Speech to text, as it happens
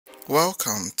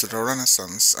Welcome to the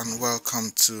Renaissance and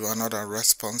welcome to another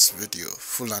response video,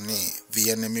 Fulani,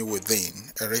 the Enemy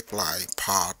Within, a reply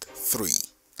part 3.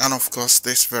 And of course,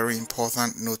 this very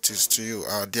important notice to you,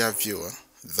 our dear viewer,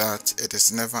 that it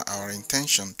is never our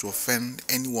intention to offend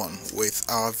anyone with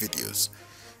our videos.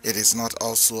 It is not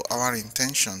also our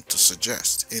intention to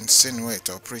suggest, insinuate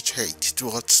or preach hate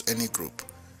towards any group,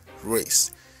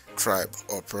 race, tribe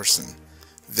or person.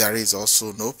 There is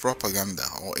also no propaganda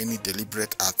or any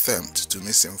deliberate attempt to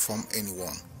misinform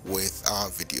anyone with our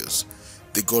videos.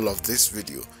 The goal of this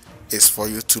video is for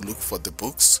you to look for the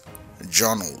books,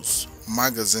 journals,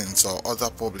 magazines or other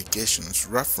publications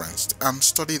referenced and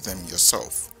study them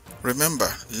yourself. Remember,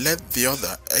 let the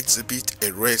other exhibit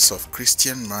a race of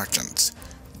Christian merchants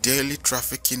daily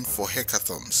trafficking for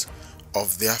hecatombs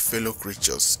of their fellow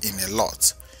creatures in a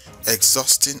lot,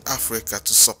 exhausting Africa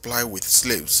to supply with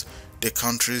slaves the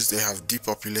countries they have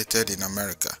depopulated in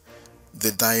America.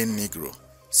 The Dying Negro,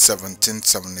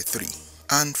 1773.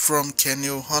 And from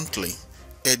Kenil Huntley,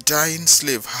 a dying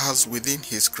slave has within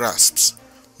his grasps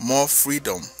more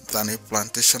freedom than a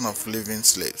plantation of living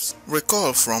slaves.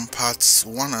 Recall from parts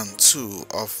 1 and 2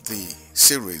 of the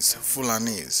series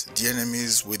Fulanis, The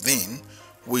Enemies Within,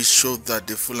 we showed that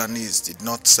the Fulanis did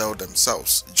not sell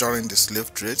themselves during the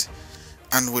slave trade,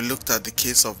 and we looked at the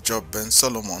case of Job Ben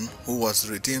Solomon, who was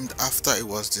redeemed after it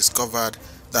was discovered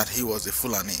that he was a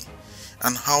Fulani,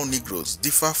 and how Negroes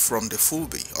differ from the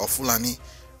Fulbi or Fulani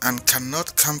and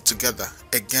cannot come together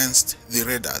against the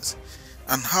raiders,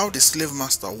 and how the slave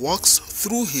master works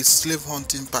through his slave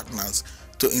hunting partners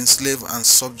to enslave and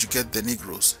subjugate the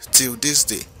Negroes till this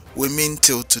day. We mean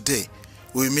till today,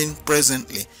 we mean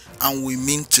presently, and we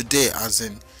mean today as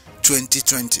in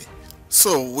 2020.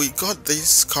 So we got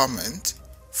this comment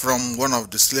from one of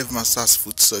the slave master's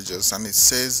foot soldiers, and it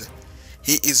says,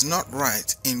 "He is not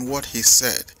right in what he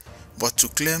said, but to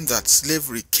claim that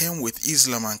slavery came with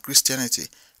Islam and Christianity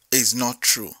is not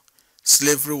true.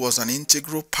 Slavery was an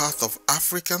integral part of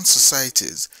African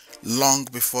societies long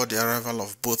before the arrival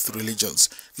of both religions."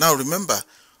 Now remember,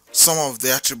 some of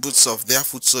the attributes of their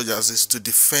foot soldiers is to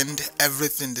defend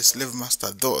everything the slave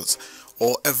master does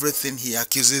or everything he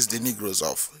accuses the Negroes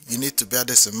of. You need to bear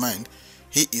this in mind.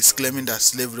 He is claiming that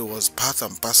slavery was part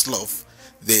and parcel of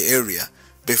the area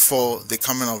before the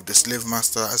coming of the slave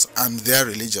masters and their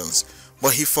religions.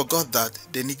 But he forgot that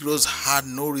the Negroes had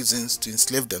no reasons to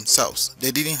enslave themselves.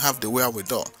 They didn't have the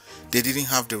wherewithal. They didn't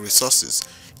have the resources.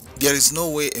 There is no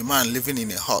way a man living in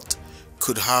a hut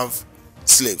could have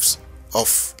slaves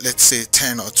of, let's say,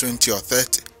 10 or 20 or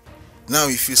 30. Now,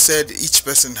 if you said each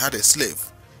person had a slave,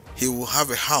 he will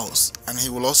have a house and he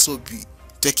will also be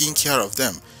taking care of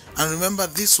them. And remember,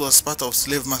 this was part of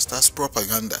slave master's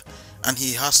propaganda, and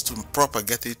he has to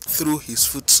propagate it through his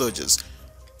foot soldiers.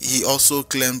 He also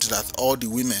claimed that all the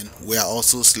women were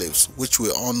also slaves, which we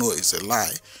all know is a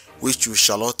lie, which we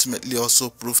shall ultimately also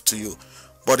prove to you.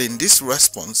 But in this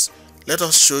response, let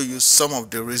us show you some of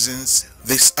the reasons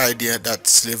this idea that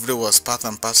slavery was part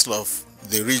and parcel of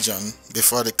the region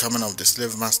before the coming of the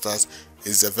slave masters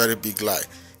is a very big lie,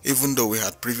 even though we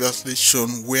had previously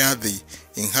shown where the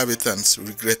inhabitants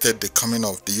regretted the coming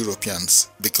of the Europeans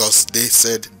because they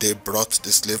said they brought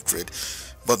the slave trade.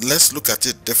 But let's look at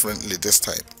it differently this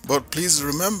time. But please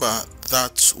remember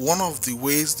that one of the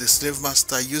ways the slave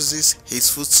master uses his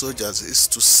foot soldiers is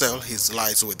to sell his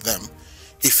lies with them.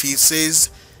 If he says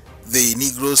the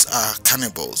Negroes are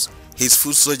cannibals, his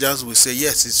foot soldiers will say,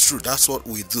 yes, it's true, that's what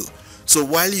we do. So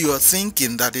while you are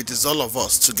thinking that it is all of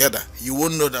us together, you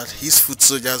won't know that his foot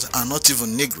soldiers are not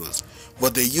even Negroes,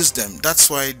 but they use them. That's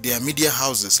why their media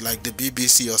houses like the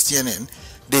BBC or CNN,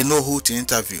 they know who to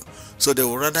interview. So they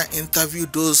will rather interview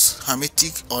those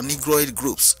Hamitic or Negroid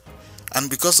groups. And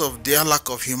because of their lack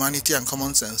of humanity and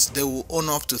common sense, they will own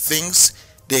up to things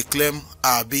they claim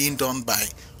are being done by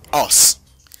us.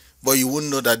 But you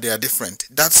wouldn't know that they are different.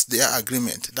 That's their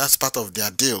agreement. That's part of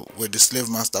their deal with the slave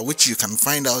master, which you can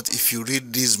find out if you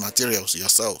read these materials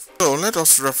yourself. So let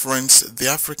us reference The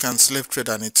African Slave Trade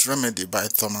and Its Remedy by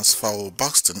Thomas Fowell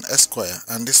Buxton, Esquire,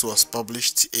 and this was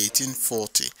published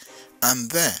 1840. And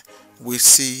there we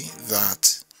see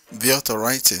that the author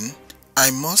writing, "I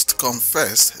must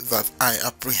confess that I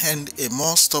apprehend a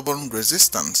more stubborn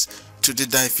resistance to the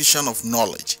diffusion of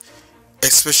knowledge,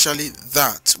 especially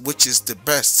that which is the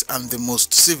best and the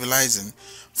most civilizing,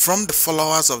 from the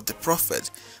followers of the Prophet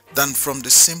than from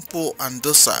the simple and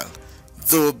docile,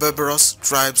 though barbarous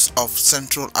tribes of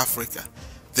Central Africa."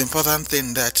 The important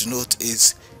thing there to note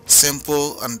is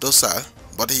simple and docile,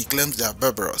 but he claims they are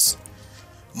barbarous.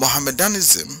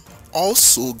 Mohammedanism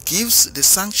also gives the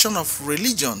sanction of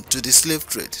religion to the slave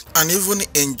trade and even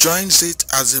enjoins it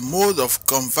as a mode of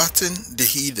converting the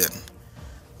heathen.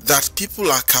 That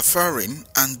people are kafaring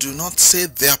and do not say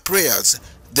their prayers,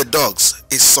 the dogs,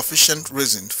 is sufficient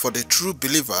reason for the true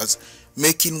believers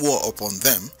making war upon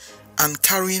them and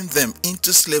carrying them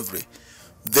into slavery.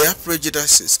 Their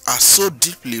prejudices are so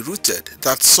deeply rooted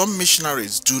that some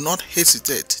missionaries do not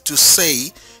hesitate to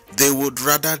say they would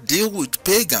rather deal with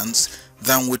pagans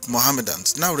than with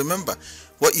Mohammedans. Now remember,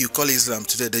 what you call Islam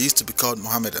today, they used to be called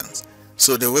Mohammedans.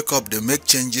 So they wake up, they make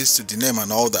changes to the name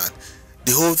and all that.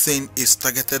 The whole thing is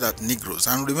targeted at Negroes.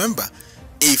 And remember,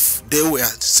 if they were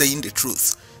saying the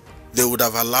truth, they would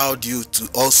have allowed you to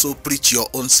also preach your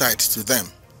own side to them.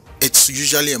 It's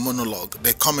usually a monologue.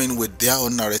 They come in with their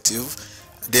own narrative,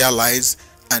 their lies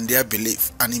and their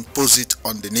belief and impose it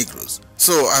on the Negroes.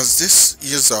 So as this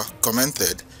user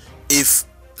commented, if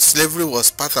slavery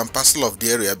was part and parcel of the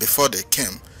area before they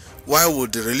came, why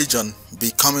would the religion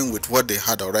be coming with what they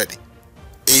had already?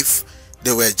 If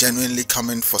they were genuinely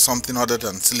coming for something other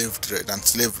than slave trade and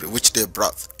slavery, which they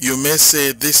brought. You may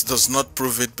say this does not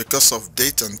prove it because of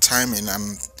date and timing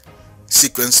and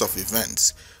sequence of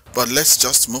events, but let's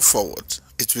just move forward.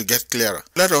 It will get clearer.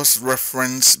 Let us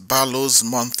reference Barlow's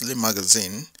Monthly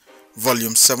Magazine,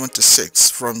 volume 76,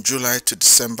 from July to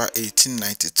December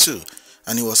 1892,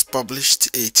 and it was published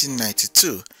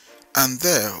 1892. And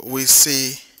there we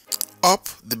see up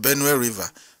the Benue River.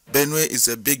 Benue is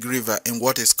a big river in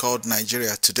what is called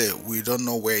Nigeria today. We don't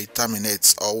know where it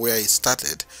terminates or where it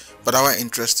started, but our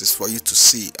interest is for you to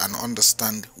see and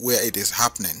understand where it is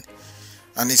happening.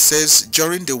 And it says,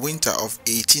 during the winter of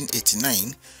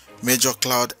 1889, Major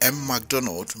Claude M.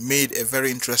 MacDonald made a very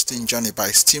interesting journey by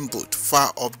steamboat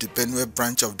far up the Benue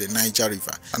branch of the Niger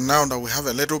River. And now that we have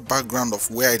a little background of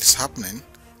where it's happening,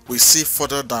 we see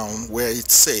further down where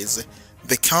it says,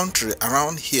 the country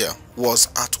around here was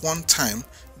at one time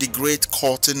the great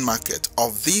cotton market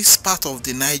of this part of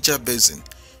the Niger Basin.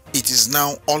 It is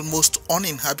now almost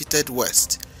uninhabited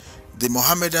west. The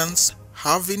Mohammedans,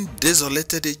 having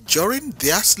desolated it during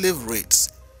their slave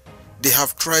raids, they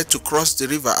have tried to cross the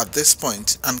river at this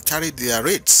point and carried their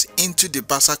raids into the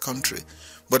Bassa country,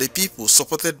 but the people,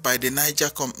 supported by the Niger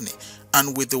Company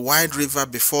and with the wide river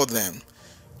before them,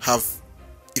 have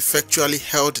effectually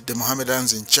held the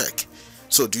Mohammedans in check.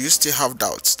 So do you still have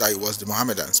doubts that it was the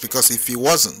Mohammedans? Because if it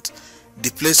wasn't,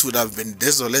 the place would have been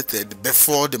desolated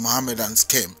before the Mohammedans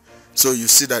came. So you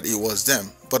see that it was them.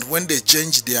 But when they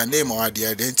change their name or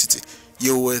their identity,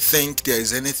 you will think there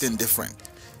is anything different.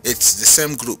 It's the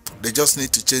same group. They just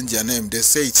need to change their name. They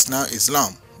say it's now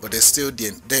Islam, but they're still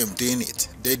them doing it.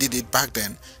 They did it back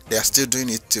then. They are still doing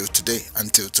it till today,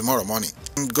 until tomorrow morning.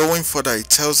 And going further, it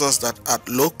tells us that at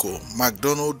Loco,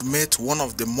 MacDonald met one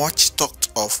of the much talked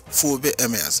of Fulbe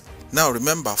emirs. Now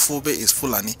remember, Fulbe is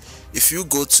Fulani. If you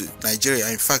go to Nigeria,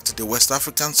 in fact the West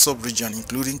African sub-region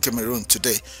including Cameroon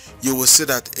today, you will see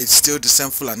that it's still the same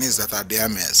Fulanis that are the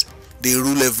emirs. They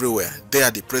rule everywhere. They are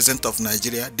the president of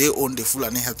Nigeria. They own the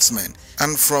Fulani herdsmen.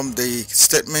 And from the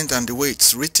statement and the way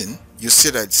it's written, you see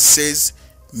that it says,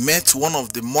 met one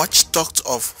of the much talked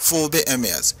of Fulbe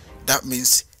emirs. That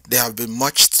means they have been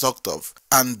much talked of.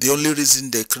 And the only reason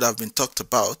they could have been talked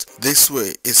about this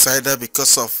way is either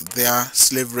because of their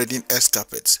slave raiding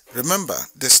escapades. Remember,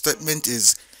 the statement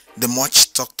is the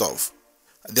much talked of.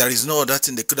 There is no other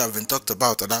thing they could have been talked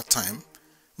about at that time.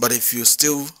 But if you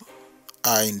still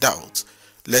are in doubt,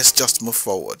 let's just move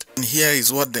forward. And here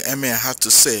is what the emir had to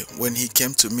say when he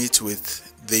came to meet with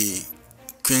the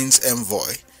Queen's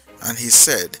envoy. And he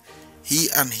said, he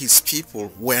and his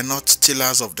people were not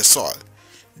tillers of the soil.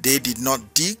 They did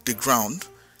not dig the ground,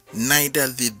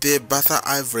 neither did they batter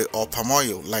ivory or palm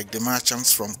oil like the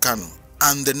merchants from Kano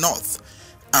and the north,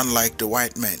 and like the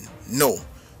white men. No,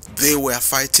 they were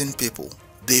fighting people.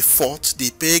 They fought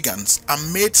the pagans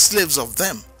and made slaves of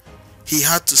them. He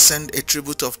had to send a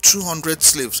tribute of 200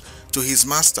 slaves to his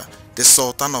master, the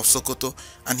Sultan of Sokoto,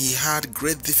 and he had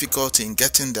great difficulty in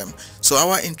getting them. So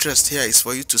our interest here is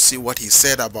for you to see what he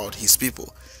said about his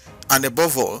people, and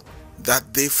above all,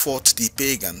 that they fought the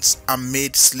pagans and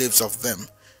made slaves of them.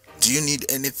 Do you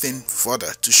need anything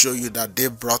further to show you that they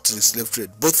brought the slave trade,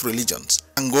 both religions?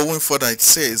 And going further, it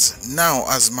says, now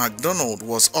as MacDonald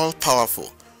was all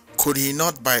powerful, could he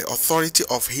not by authority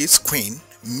of his queen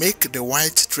make the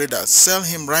white traders sell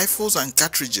him rifles and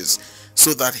cartridges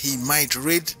so that he might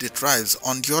raid the tribes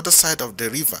on the other side of the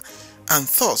river and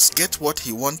thus get what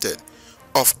he wanted?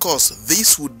 Of course,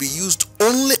 this would be used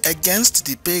only against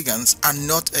the pagans and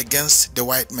not against the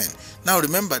white men. Now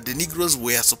remember, the Negroes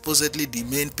were supposedly the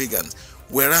main pagans,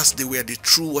 whereas they were the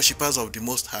true worshippers of the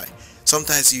Most High.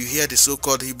 Sometimes you hear the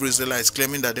so-called Hebrew Israelites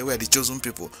claiming that they were the chosen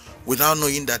people without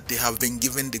knowing that they have been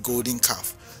given the golden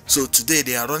calf. So today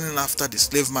they are running after the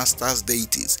slave masters'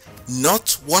 deities,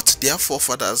 not what their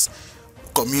forefathers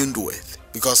communed with,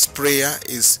 because prayer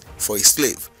is for a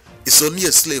slave. It's only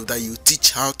a slave that you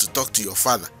teach how to talk to your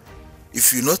father.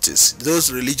 If you notice, those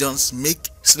religions make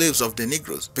slaves of the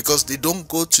Negroes because they don't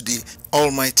go to the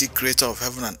Almighty Creator of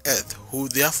heaven and earth, who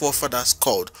their forefathers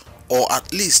called, or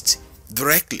at least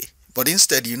directly. But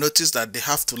instead, you notice that they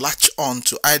have to latch on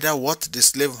to either what the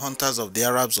slave hunters of the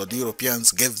Arabs or the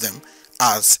Europeans gave them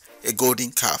as a golden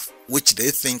calf, which they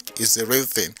think is the real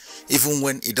thing, even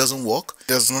when it doesn't work,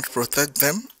 does not protect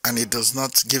them, and it does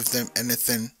not give them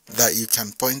anything that you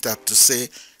can point at to say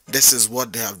this is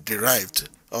what they have derived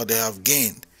or they have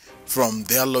gained from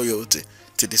their loyalty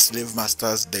to the slave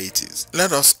masters' deities.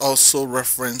 Let us also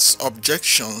reference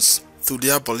Objections to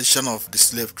the Abolition of the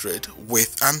Slave Trade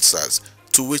with answers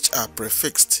to which are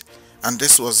prefixed, and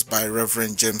this was by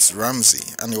Reverend James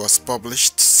Ramsay, and it was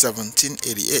published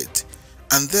 1788.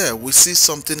 And there we see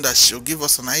something that should give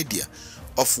us an idea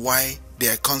of why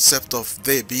their concept of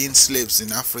they being slaves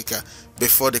in Africa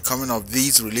before the coming of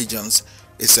these religions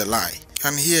is a lie.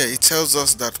 And here it tells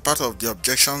us that part of the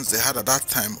objections they had at that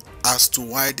time as to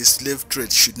why the slave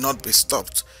trade should not be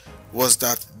stopped was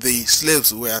that the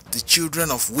slaves were the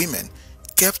children of women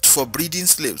kept for breeding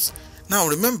slaves. Now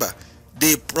remember,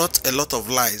 they brought a lot of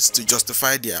lies to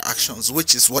justify their actions,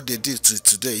 which is what they did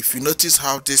today. If you notice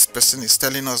how this person is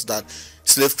telling us that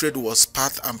slave trade was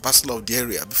part and parcel of the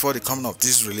area before the coming of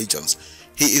these religions,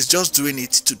 he is just doing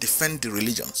it to defend the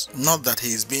religions, not that he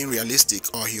is being realistic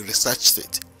or he researched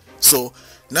it. So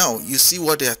now you see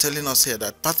what they are telling us here,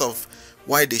 that part of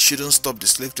why they shouldn't stop the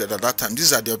slave trade at that time,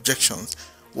 these are the objections,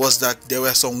 was that there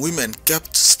were some women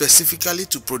kept specifically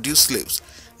to produce slaves.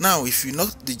 Now if you know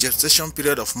the gestation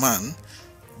period of man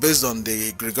based on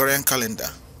the Gregorian calendar,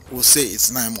 we'll say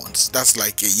it's 9 months. That's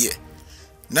like a year.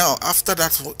 Now after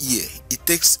that year, it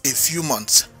takes a few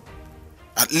months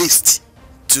at least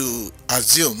to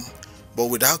assume, but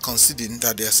without conceding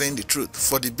that they are saying the truth,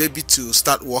 for the baby to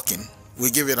start walking.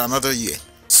 We give it another year.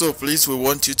 So please, we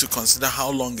want you to consider how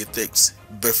long it takes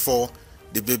before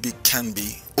the baby can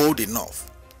be old enough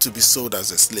to be sold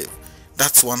as a slave.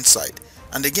 That's one side.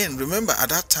 And again, remember, at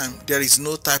that time there is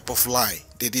no type of lie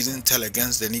they didn't tell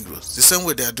against the Negroes, the same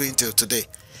way they are doing till today.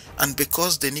 And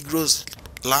because the Negroes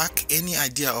lack any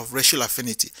idea of racial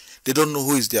affinity, they don't know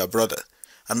who is their brother,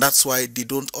 and that's why they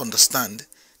don't understand.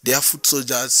 Their foot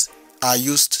soldiers are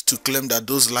used to claim that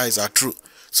those lies are true.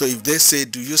 So if they say,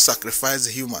 do you sacrifice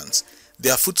humans,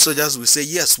 their foot soldiers will say,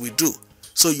 yes, we do.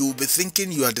 So you will be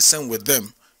thinking you are the same with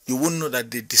them. You won't know that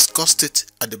they discussed it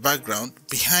at the background,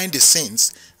 behind the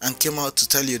scenes, and came out to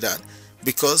tell you that,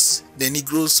 because the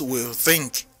Negroes will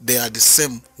think they are the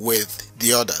same with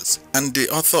the others. And the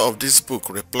author of this book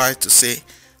replied to say,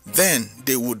 then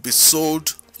they would be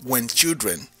sold when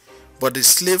children, but the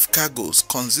slave cargoes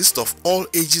consist of all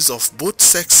ages of both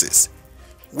sexes,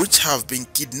 which have been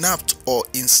kidnapped or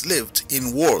enslaved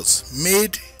in wars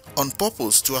made on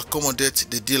purpose to accommodate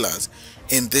the dealers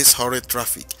in this horrid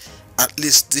traffic. At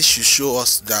least this should show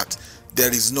us that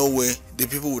there is no way the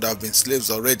people would have been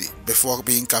slaves already before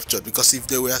being captured, because if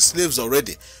they were slaves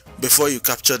already before you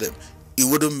capture them, it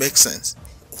wouldn't make sense.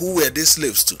 Who were they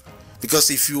slaves to?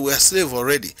 Because if you were a slave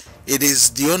already, it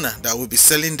is the owner that will be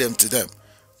selling them to them.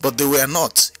 But they were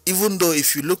not, even though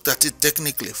if you looked at it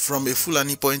technically from a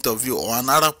Fulani point of view or an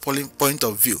Arab point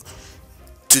of view,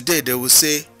 today they will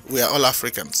say we are all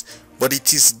Africans. But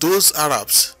it is those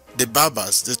Arabs, the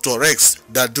Berbers, the Tuaregs,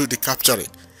 that do the capturing.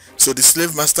 So the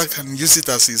slave master can use it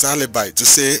as his alibi to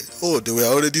say, oh, they were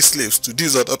already slaves to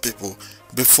these other people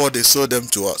before they sold them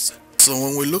to us. So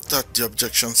when we looked at the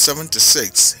objection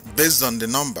 76, based on the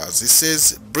numbers, it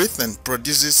says Britain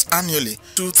produces annually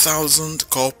 2,000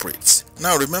 culprits.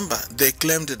 Now remember, they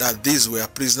claimed that these were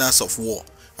prisoners of war.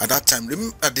 At that time,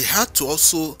 remember, they had to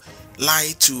also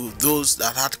lie to those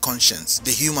that had conscience,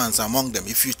 the humans among them.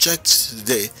 If you checked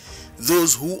today,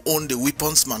 those who own the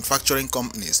weapons manufacturing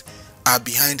companies are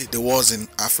behind the wars in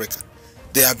Africa.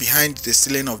 They are behind the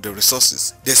stealing of the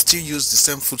resources. They still use the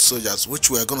same foot soldiers, which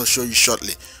we are going to show you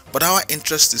shortly. But our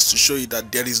interest is to show you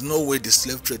that there is no way the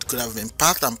slave trade could have been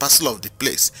part and parcel of the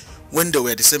place when they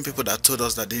were the same people that told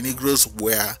us that the Negroes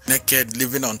were naked,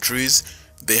 living on trees.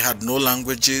 They had no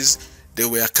languages. They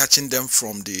were catching them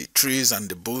from the trees and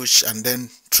the bush and then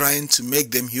trying to make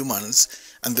them humans,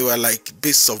 and they were like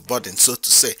beasts of burden, so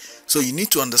to say. So you need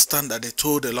to understand that they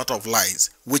told a lot of lies,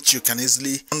 which you can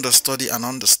easily understudy and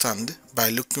understand by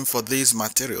looking for these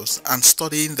materials and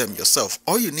studying them yourself.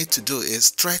 All you need to do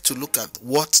is try to look at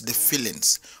what the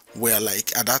feelings, were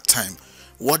like at that time.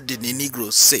 What did the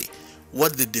Negroes say?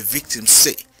 What did the victims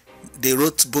say? They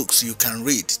wrote books you can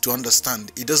read to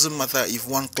understand. It doesn't matter if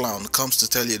one clown comes to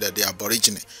tell you that they are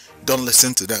Aborigine. Don't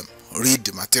listen to them. Read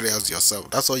the materials yourself.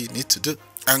 That's all you need to do.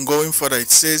 And going further, it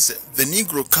says the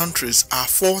Negro countries are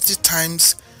 40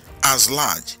 times as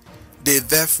large. They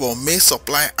therefore may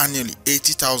supply annually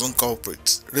 80,000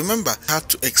 culprits. Remember, I had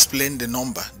to explain the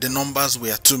number. The numbers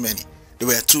were too many. They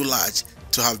were too large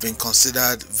to have been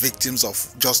considered victims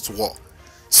of just war.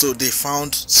 So they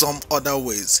found some other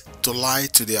ways to lie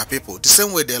to their people. The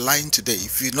same way they're lying today.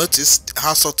 If you notice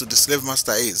how subtle the slave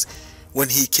master is, when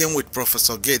he came with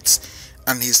Professor Gates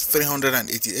and his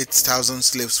 388,000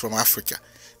 slaves from Africa,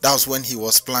 that was when he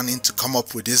was planning to come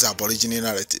up with this Aborigine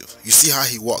narrative. You see how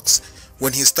he works.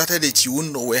 When he started it, you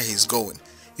wouldn't know where he's going.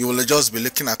 You will just be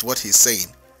looking at what he's saying.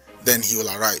 Then he will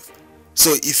arrive.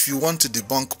 So if you want to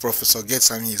debunk Professor Gates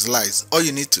and his lies, all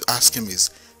you need to ask him is,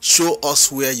 show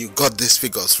us where you got these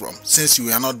figures from. Since you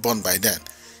were not born by then,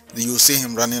 you will see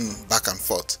him running back and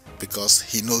forth because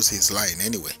he knows he's lying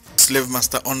anyway. Slave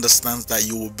master understands that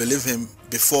you will believe him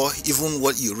before even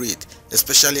what you read,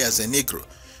 especially as a Negro,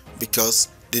 because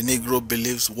the Negro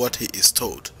believes what he is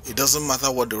told. It doesn't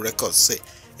matter what the records say.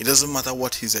 It doesn't matter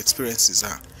what his experiences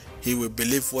are. He will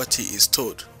believe what he is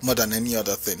told more than any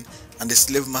other thing. And the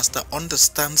slave master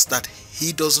understands that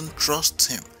he doesn't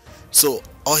trust him. So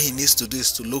all he needs to do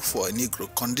is to look for a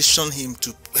Negro, condition him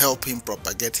to help him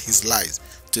propagate his lies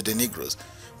to the Negroes.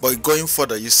 But going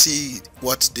further, you see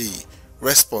what the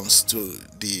response to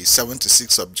the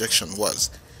 76 objection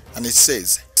was. And it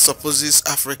says, supposes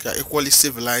Africa equally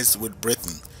civilized with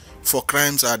Britain, for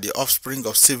crimes are the offspring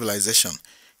of civilization.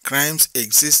 Crimes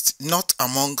exist not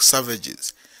among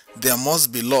savages. There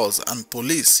must be laws and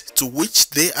police to which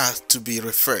they are to be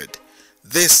referred.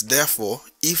 This, therefore,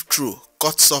 if true,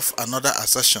 cuts off another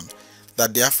assertion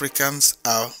that the Africans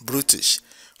are brutish,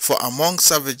 for among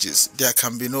savages there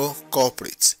can be no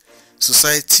culprits.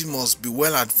 Society must be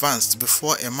well advanced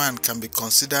before a man can be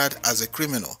considered as a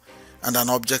criminal and an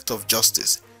object of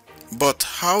justice. But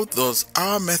how does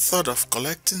our method of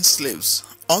collecting slaves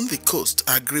on the coast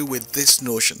agree with this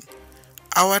notion?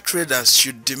 Our traders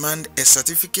should demand a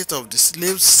certificate of the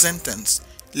slave's sentence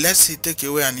lest he take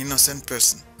away an innocent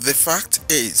person. The fact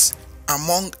is,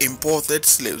 among imported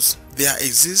slaves, there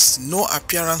exists no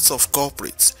appearance of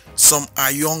culprits. Some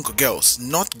are young girls,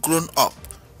 not grown up,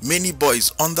 many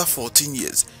boys under 14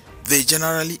 years. They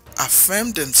generally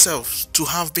affirm themselves to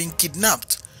have been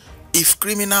kidnapped. If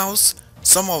criminals,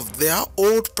 some of their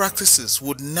old practices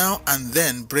would now and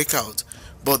then break out,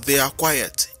 but they are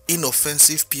quiet,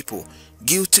 inoffensive people,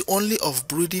 guilty only of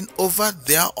brooding over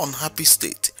their unhappy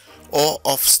state, or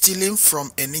of stealing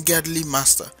from a niggardly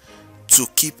master to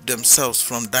keep themselves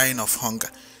from dying of hunger.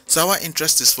 So our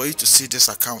interest is for you to see this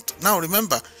account. Now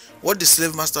remember, what the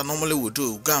slave master normally would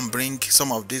do, go and bring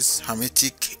some of these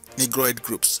Hamitic Negroid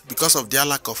groups, because of their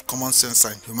lack of common sense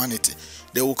and humanity.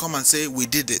 They will come and say, we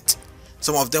did it.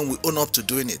 Some of them will own up to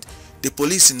doing it. The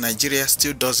police in Nigeria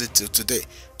still does it till today.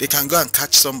 They can go and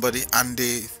catch somebody and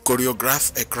they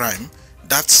choreograph a crime.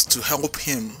 That's to help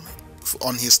him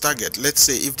on his target. Let's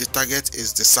say if the target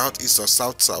is the southeast or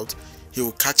south-south, he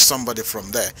will catch somebody from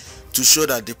there to show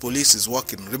that the police is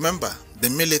working. Remember, the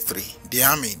military, the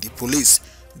army, the police,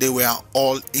 they were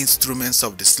all instruments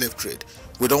of the slave trade.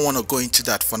 We don't want to go into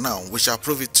that for now. We shall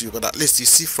prove it to you, but at least you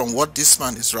see from what this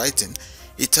man is writing,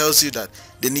 it tells you that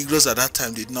the Negroes at that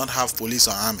time did not have police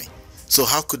or army. So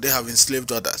how could they have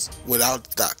enslaved others without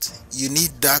that? You need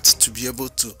that to be able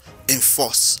to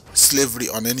enforce slavery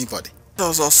on anybody. Let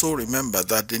us also remember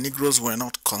that the Negroes were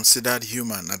not considered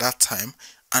human at that time,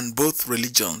 and both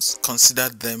religions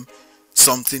considered them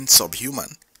something subhuman,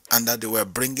 and that they were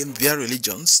bringing their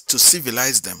religions to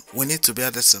civilize them. We need to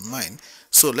bear this in mind.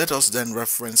 So let us then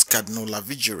reference Cardinal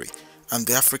Lavigerie and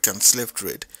the African slave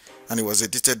trade, and it was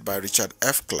edited by Richard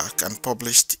F. Clarke and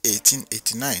published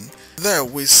 1889. There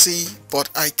we see, but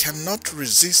I cannot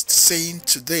resist saying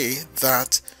today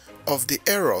that of the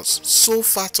errors so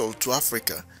fatal to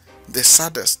Africa, the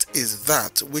saddest is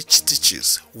that which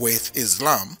teaches, with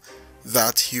Islam,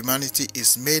 that humanity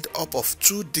is made up of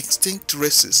two distinct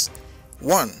races.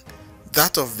 One,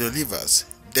 that of the believers,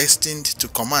 destined to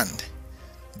command.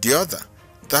 The other,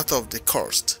 that of the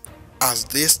cursed, as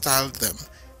they styled them,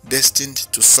 destined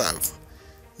to serve.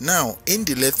 Now, in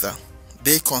the latter,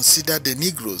 they consider the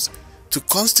Negroes to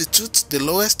constitute the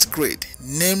lowest grade,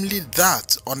 namely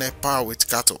that on a par with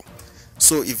cattle.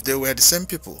 So if they were the same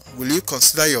people, will you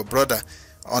consider your brother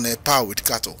on a par with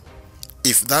cattle?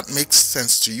 If that makes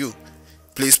sense to you,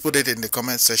 Please put it in the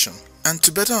comment section. And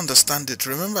to better understand it,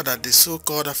 remember that the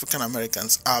so-called African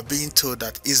Americans are being told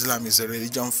that Islam is a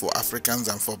religion for Africans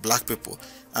and for black people,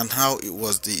 and how it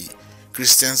was the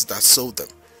Christians that sold them,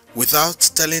 without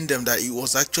telling them that it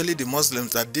was actually the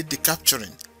Muslims that did the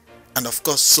capturing and of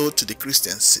course sold to the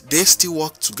Christians. They still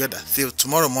work together till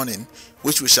tomorrow morning,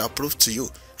 which we shall prove to you.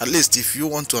 At least if you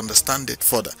want to understand it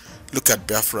further, look at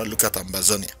Biafra, look at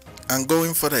Ambazonia. And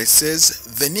going further, it says,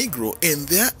 the Negro in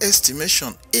their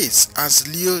estimation is, as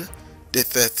Leo the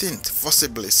 13th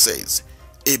forcibly says,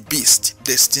 a beast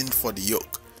destined for the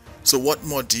yoke. So what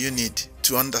more do you need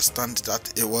to understand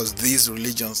that it was these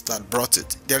religions that brought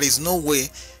it? There is no way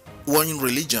one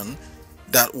religion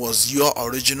that was your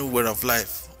original way of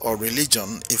life, or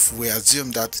religion, if we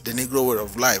assume that the Negro way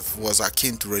of life was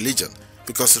akin to religion,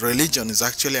 because religion is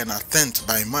actually an attempt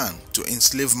by man to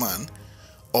enslave man,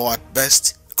 or at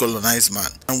best colonize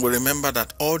man. And we remember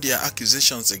that all their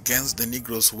accusations against the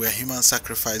Negroes were human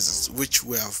sacrifices, which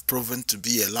we have proven to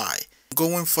be a lie.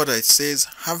 Going further, it says,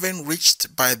 having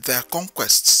reached by their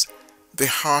conquests the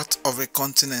heart of a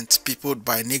continent peopled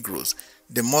by Negroes,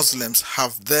 the Muslims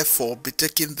have therefore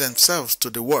betaken themselves to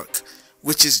the work,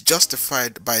 which is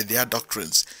justified by their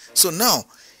doctrines. So now,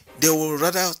 they will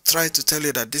rather try to tell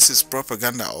you that this is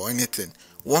propaganda or anything.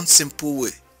 One simple way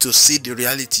to see the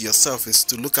reality yourself is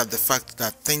to look at the fact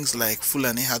that things like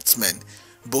Fulani herdsmen,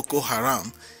 Boko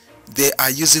Haram, they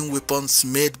are using weapons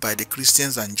made by the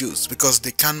Christians and Jews because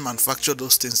they can't manufacture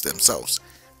those things themselves,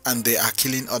 and they are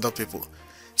killing other people.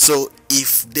 So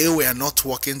if they were not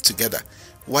working together,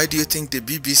 why do you think the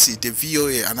BBC, the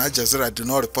VOA and Al Jazeera do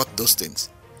not report those things?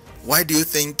 Why do you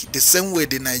think the same way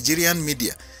the Nigerian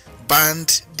media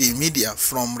banned the media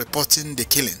from reporting the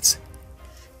killings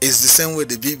is the same way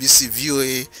the BBC,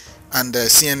 VOA and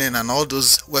CNN and all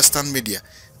those Western media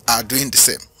are doing the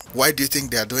same? Why do you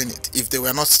think they are doing it if they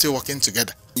were not still working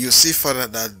together? You see further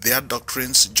that their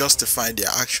doctrines justify their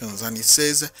actions, and it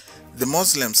says, the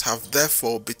Muslims have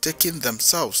therefore betaken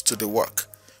themselves to the work,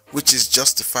 which is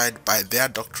justified by their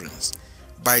doctrines.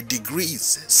 By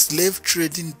degrees, slave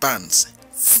trading bands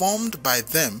formed by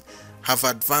them have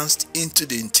advanced into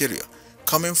the interior,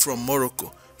 coming from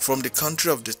Morocco, from the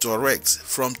country of the Tuaregs,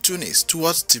 from Tunis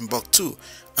towards Timbuktu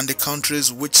and the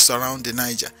countries which surround the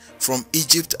Niger, from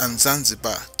Egypt and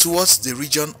Zanzibar towards the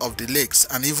region of the lakes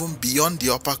and even beyond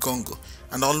the Upper Congo,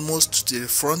 and almost to the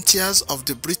frontiers of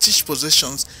the British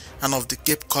possessions and of the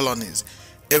Cape Colonies.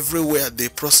 Everywhere they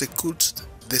prosecute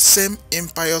the same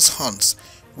impious hunts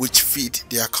which feed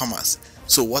their commerce.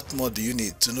 So what more do you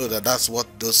need to know that that's what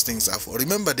those things are for?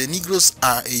 Remember, the Negroes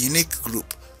are a unique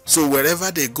group. So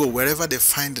wherever they go, wherever they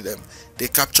find them, they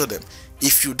capture them.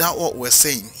 If you doubt what we're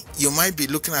saying, you might be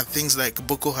looking at things like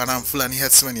Boko Haram, Fulani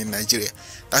herdsmen in Nigeria.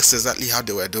 That's exactly how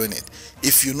they were doing it.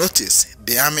 If you notice,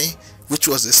 the army, which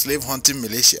was a slave hunting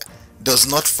militia, does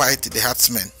not fight the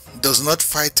herdsmen, does not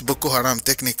fight Boko Haram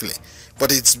technically,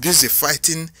 but it's busy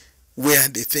fighting where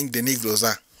they think the Negroes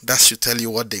are. That should tell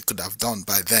you what they could have done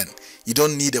by then. You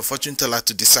don't need a fortune teller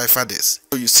to decipher this.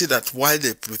 So you see that while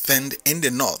they pretend in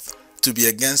the north to be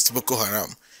against Boko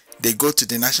Haram, they go to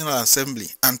the National Assembly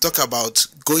and talk about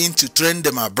going to train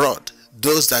them abroad,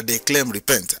 those that they claim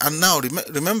repent. And now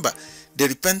remember, the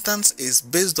repentance is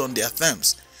based on their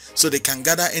terms. So they can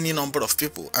gather any number of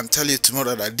people and tell you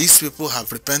tomorrow that these people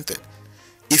have repented.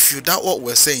 If you doubt what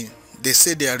we're saying, they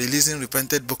say they are releasing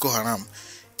repented Boko Haram.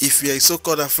 If you're a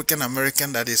so-called African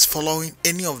American that is following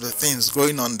any of the things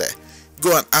going on there,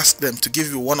 go and ask them to give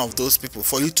you one of those people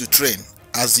for you to train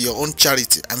as your own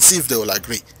charity and see if they will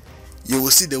agree. You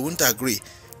will see they won't agree.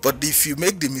 But if you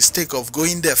make the mistake of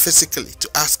going there physically to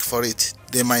ask for it,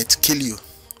 they might kill you,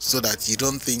 so that you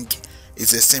don't think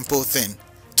it's a simple thing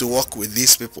to work with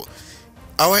these people.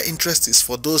 Our interest is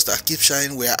for those that keep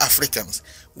shouting we are Africans,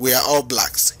 we are all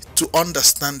blacks, to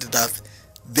understand that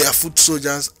their foot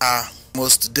soldiers are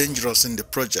most dangerous in the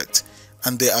project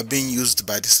and they are being used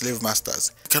by the slave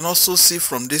masters. You can also see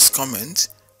from this comment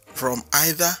from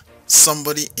either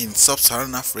somebody in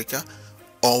sub-Saharan Africa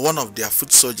or one of their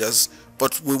foot soldiers,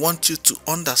 but we want you to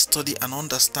understudy and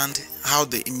understand how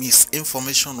the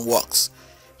misinformation works.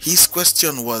 His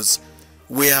question was,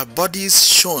 were bodies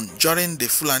shown during the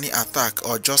Fulani attack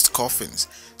or just coffins?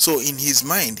 So in his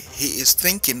mind, he is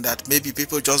thinking that maybe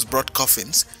people just brought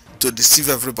coffins to deceive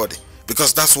everybody,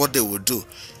 because that's what they would do.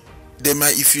 They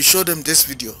might, if you show them this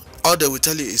video, all they will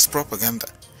tell you is propaganda.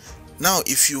 Now,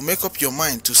 if you make up your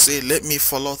mind to say, let me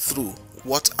follow through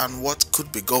what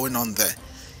could be going on there,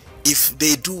 if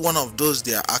they do one of those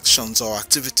their actions or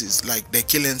activities like the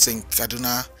killings in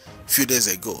Kaduna a few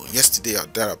days ago, yesterday or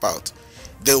thereabout,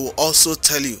 they will also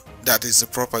tell you that it's a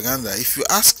propaganda. If you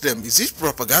ask them, is it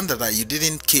propaganda that you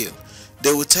didn't kill?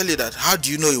 They will tell you that, how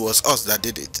do you know it was us that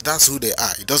did it? That's who they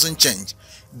are. It doesn't change.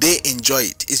 They enjoy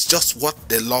it. It's just what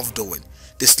they love doing.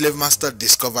 The slave master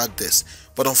discovered this.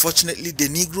 But unfortunately, the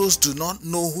Negroes do not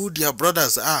know who their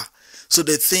brothers are. So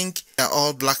they think we are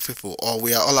all black people or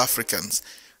we are all Africans.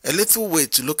 A little way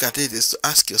to look at it is to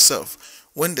ask yourself,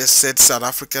 when they said South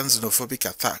African xenophobic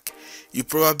attack, you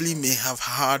probably may have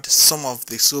heard some of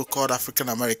the so-called African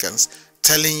Americans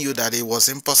telling you that it was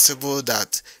impossible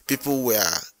that people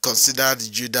were considered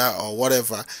Judah or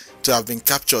whatever to have been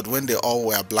captured when they all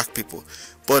were black people.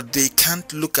 But they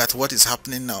can't look at what is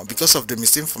happening now because of the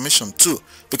misinformation too.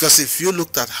 Because if you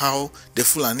looked at how the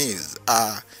Fulanis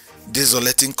are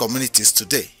desolating communities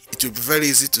today, it would be very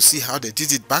easy to see how they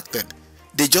did it back then.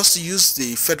 They just used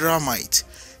the federal might,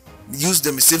 used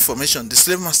the misinformation. The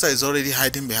slave master is already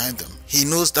hiding behind them. He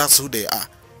knows that's who they are.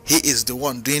 He is the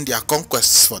one doing their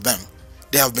conquests for them.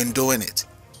 They have been doing it.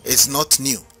 It's not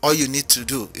new. All you need to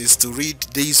do is to read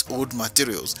these old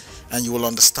materials and you will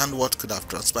understand what could have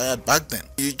transpired back then.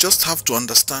 You just have to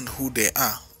understand who they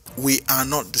are. We are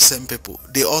not the same people.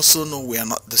 They also know we are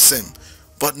not the same.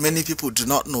 But many people do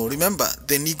not know. Remember,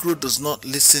 the Negro does not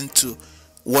listen to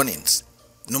warnings.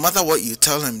 No matter what you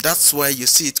tell him, that's why you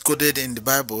see it coded in the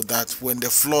Bible that when the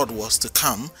flood was to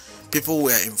come, people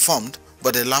were informed,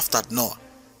 but they laughed at Noah.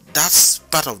 That's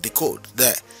part of the code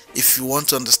there, if you want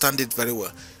to understand it very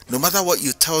well. No matter what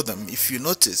you tell them, if you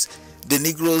notice, the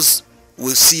Negroes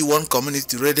will see one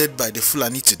community raided by the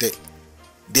Fulani today.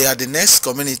 They are the next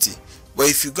community. But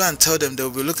if you go and tell them, they will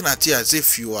be looking at you as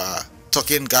if you are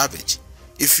talking garbage.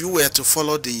 If you were to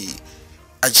follow the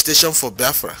agitation for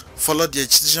Biafra, follow the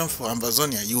agitation for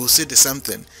Amazonia, you will see the same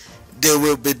thing. They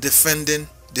will be defending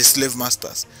the slave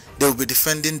masters. They will be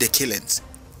defending the killings,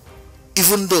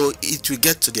 even though it will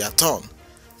get to their turn.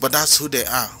 But that's who they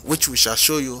are, which we shall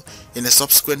show you in a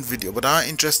subsequent video. But our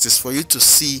interest is for you to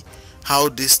see how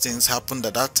these things happened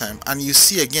at that time, and you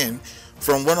see again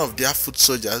from one of their foot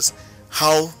soldiers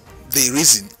how they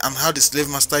reason and how the slave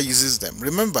master uses them.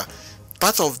 Remember,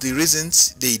 part of the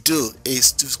reasons they do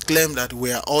is to claim that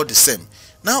we are all the same.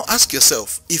 Now ask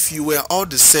yourself, if you were all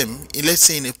the same, let's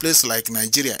say in a place like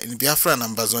Nigeria, in Biafra and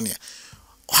Amazonia,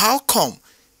 how come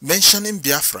mentioning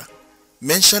Biafra,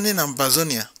 mentioning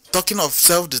Amazonia, talking of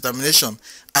self-determination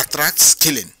attracts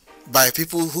killing by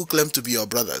people who claim to be your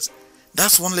brothers?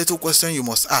 That's one little question you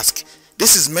must ask.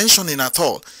 This is mentioning at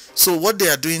all. So what they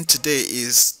are doing today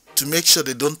is to make sure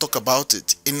they don't talk about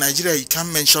it. In Nigeria, you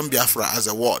can't mention Biafra as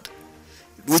a word,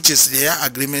 which is their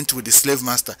agreement with the slave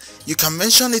master. You can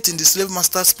mention it in the slave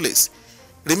master's place.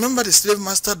 Remember, the slave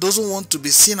master doesn't want to be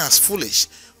seen as foolish,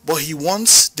 but he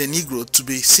wants the Negro to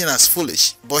be seen as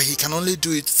foolish, but he can only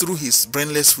do it through his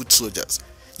brainless foot soldiers.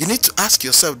 You need to ask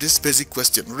yourself this basic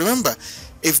question. Remember,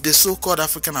 if the so-called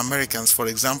African Americans, for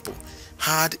example,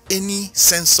 had any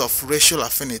sense of racial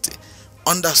affinity,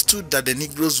 understood that the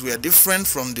Negroes were different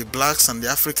from the blacks and the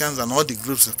Africans and all the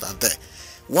groups that are there,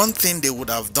 one thing they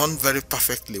would have done very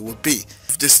perfectly would be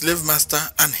if the slave master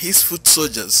and his foot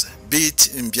soldiers, be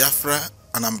it in Biafra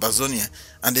and Amazonia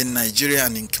and in Nigeria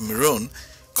and in Cameroon,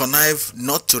 connive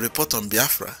not to report on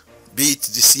Biafra, be it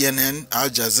the CNN, Al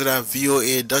Jazeera,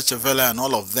 VOA, Deutsche Welle and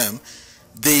all of them,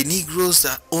 the Negroes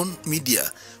that own media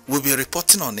will be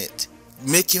reporting on it,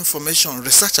 make information,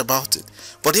 research about it.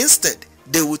 But instead,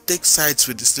 they will take sides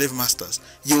with the slave masters.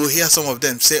 You will hear some of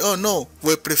them say, oh no,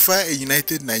 we prefer a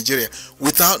united Nigeria,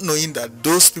 without knowing that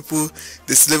those people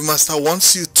the slave master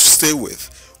wants you to stay with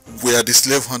were the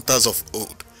slave hunters of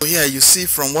old. So here you see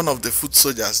from one of the foot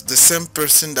soldiers, the same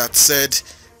person that said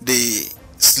the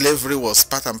slavery was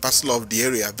part and parcel of the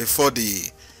area before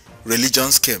the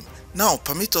religions came. Now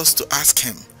permit us to ask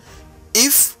him,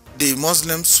 if the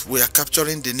Muslims were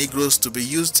capturing the Negroes to be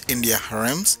used in their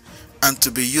harems and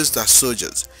to be used as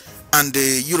soldiers, and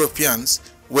the Europeans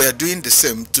were doing the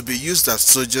same, to be used as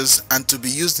soldiers and to be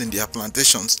used in their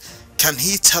plantations, can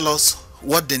he tell us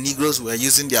what the Negroes were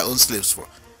using their own slaves for?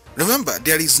 Remember,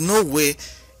 there is no way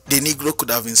the Negro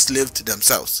could have enslaved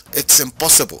themselves. It's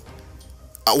impossible.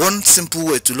 One simple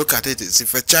way to look at it is,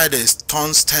 if a child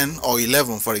turns 10 or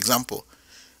 11, for example,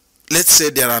 let's say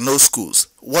there are no schools,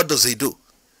 what does he do?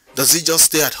 Does he just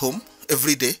stay at home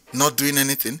every day, not doing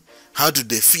anything? How do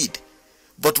they feed?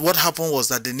 But what happened was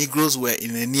that the Negroes were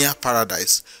in a near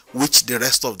paradise, which the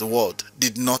rest of the world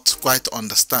did not quite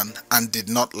understand and did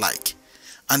not like.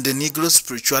 And the Negro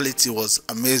spirituality was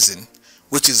amazing,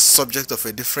 which is subject of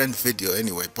a different video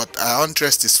anyway. But our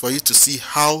interest is for you to see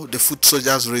how the foot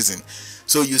soldiers reason.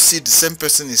 So you see, the same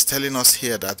person is telling us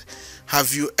here that,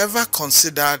 have you ever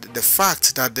considered the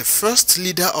fact that the first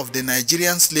leader of the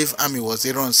Nigerian slave army was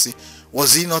Ramsay?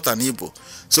 Was he not an Igbo?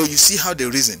 So you see how they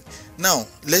reason. Now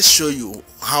let's show you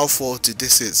how faulty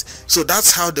this is. So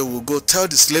that's how they will go tell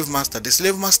the slave master. The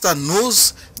slave master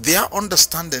knows their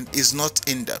understanding is not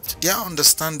in depth, their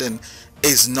understanding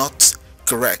is not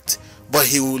correct, but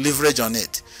he will leverage on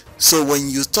it. So when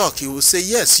you talk, he will say,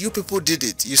 yes, you people did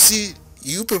it. You see,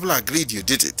 you people agreed you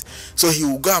did it. So he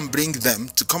will go and bring them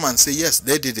to come and say, yes,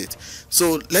 they did it.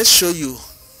 So let's show you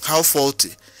how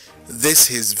faulty this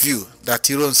his view that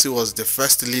Ramsay was the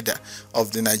first leader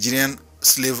of the Nigerian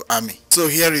slave army. So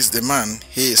here is the man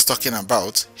he is talking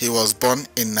about. He was born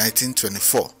in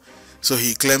 1924. So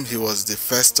he claimed he was the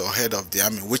first or head of the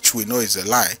army, which we know is a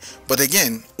lie. But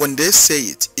again, when they say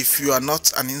it, if you are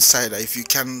not an insider, if you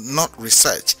cannot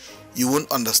research, you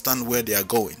won't understand where they are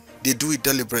going. They do it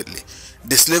deliberately.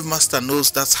 The slave master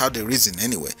knows that's how they reason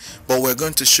anyway. But we're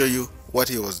going to show you what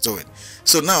he was doing.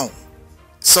 So now,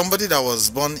 somebody that was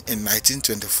born in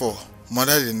 1924,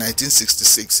 murdered in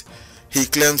 1966, he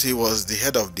claims he was the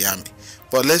head of the army.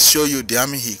 But let's show you the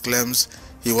army he claims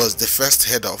he was the first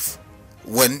head of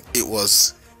when it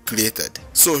was created.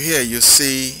 So here you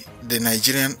see the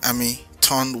Nigerian army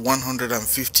turned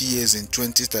 150 years in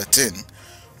 2013,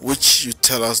 which should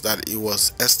tell us that it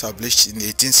was established in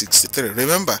 1863.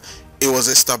 Remember, it was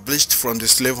established from the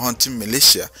slave hunting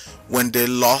militia when they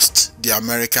lost the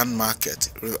American market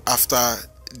after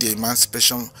the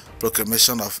Emancipation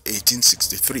Proclamation of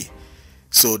 1863.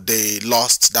 So they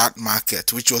lost that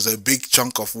market, which was a big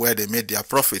chunk of where they made their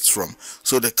profits from.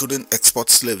 So they couldn't export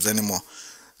slaves anymore.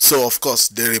 So of course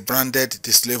they rebranded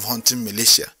the slave hunting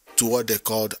militia to what they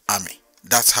called army.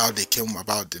 That's how they came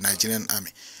about, the Nigerian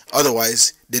army.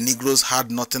 Otherwise, the Negroes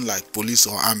had nothing like police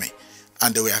or army,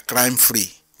 and they were crime free.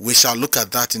 We shall look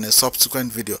at that in a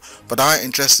subsequent video, but our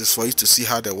interest is for you to see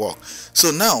how they work.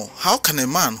 So now, how can a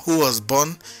man who was born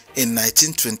in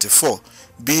 1924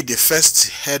 be the first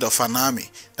head of an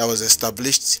army that was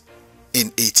established in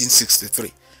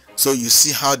 1863? So you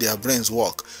see how their brains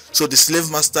work. So the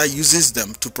slave master uses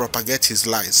them to propagate his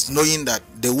lies, knowing that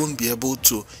they won't be able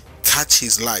to catch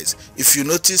his lies. If you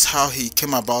notice how he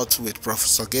came about with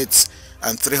Professor Gates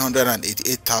and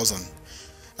 388,000,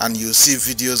 and you see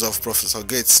videos of Professor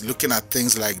Gates looking at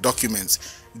things like documents,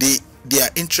 their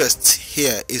interest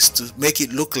here is to make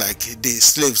it look like the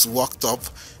slaves walked up,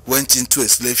 went into a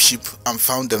slave ship and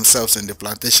found themselves in the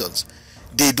plantations.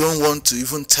 They don't want to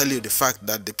even tell you the fact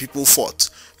that the people fought.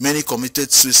 Many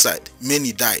committed suicide,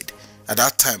 many died at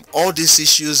that time. All these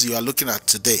issues you are looking at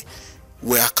today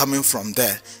were coming from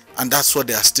there, and that's what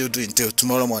they are still doing till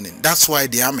tomorrow morning. That's why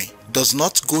the army does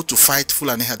not go to fight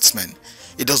Fulani herdsmen.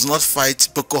 It does not fight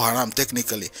Boko Haram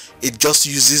technically. It just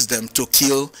uses them to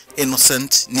kill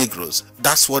innocent Negroes.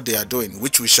 That's what they are doing,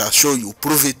 which we shall show you,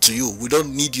 prove it to you. We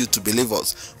don't need you to believe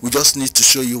us. We just need to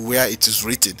show you where it is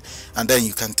written, and then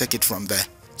you can take it from there.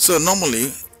 So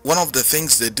normally, one of the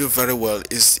things they do very well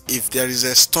is if there is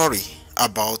a story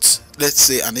about, let's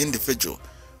say, an individual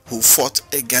who fought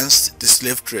against the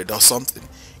slave trade or something,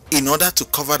 in order to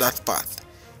cover that path,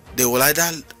 they will either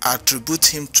attribute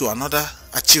him to another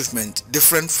achievement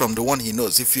different from the one he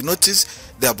knows. If you notice,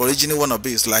 the Aborigine wannabe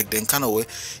is like the Nkanowe.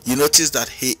 You notice that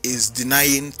he is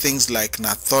denying things like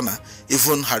Nathona,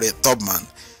 even Harriet Tubman.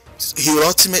 He will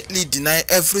ultimately deny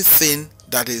everything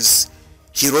that is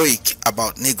heroic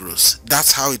about Negroes.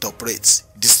 That's how it operates.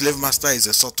 The slave master is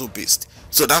a subtle beast.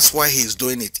 So that's why he's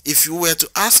doing it. If you were to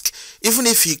ask, even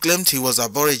if he claimed he was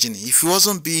Aborigine, if he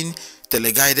wasn't being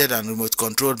teleguided and remote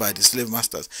controlled by the slave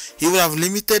masters, he would have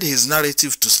limited his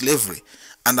narrative to slavery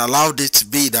and allowed it to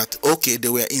be that, okay, they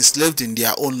were enslaved in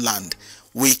their own land.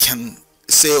 We can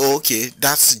say, okay,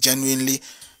 that's genuinely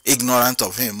ignorant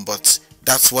of him, but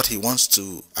that's what he wants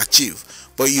to achieve.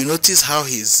 But you notice how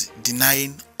he's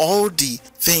denying all the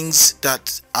things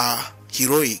that are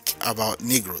heroic about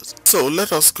Negroes. So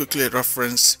let us quickly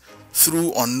reference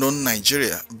Through Unknown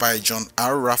Nigeria by John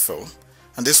R. Raphael,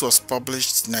 and this was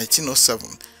published in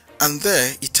 1907, and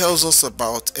there it tells us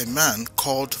about a man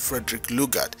called Frederick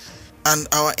Lugard, and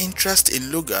our interest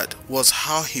in Lugard was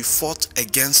how he fought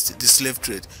against the slave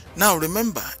trade. Now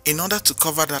remember, in order to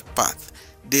cover that path,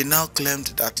 they now claimed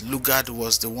that Lugard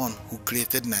was the one who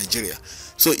created Nigeria.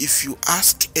 So if you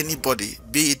ask anybody,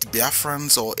 be it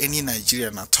Biafrans or any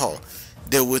Nigerian at all,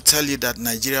 they will tell you that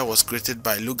Nigeria was created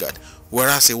by Lugard,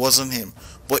 whereas it wasn't him.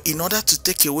 But in order to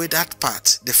take away that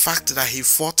part, the fact that he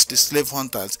fought the slave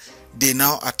hunters, they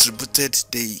now attributed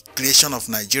the creation of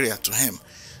Nigeria to him.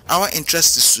 Our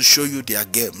interest is to show you their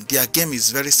game. Their game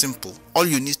is very simple. All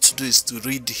you need to do is to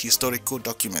read the historical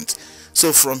documents.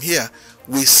 So from here,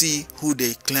 we see who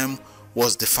they claim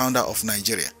was the founder of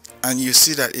Nigeria. And you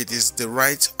see that it is the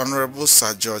Right Honorable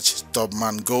Sir George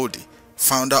Tubman Goldie,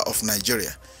 founder of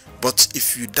Nigeria. But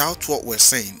if you doubt what we're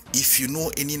saying, if you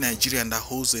know any Nigerian that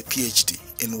holds a PhD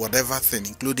in whatever thing,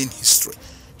 including history,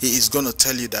 he is going to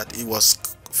tell you that it was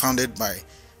founded by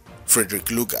Frederick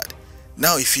Lugard.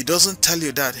 Now, if he doesn't tell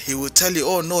you that, he will tell you,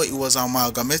 oh no, it was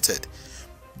amalgamated.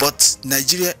 But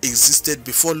Nigeria existed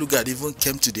before Lugard even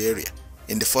came to the area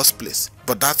in the first place.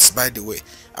 But that's by the way.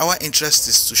 Our interest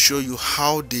is to show you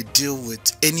how they deal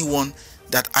with anyone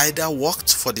that either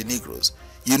worked for the Negroes.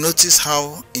 You notice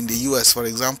how in the US, for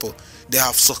example, they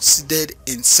have succeeded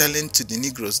in selling to the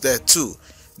Negroes there too,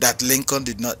 that Lincoln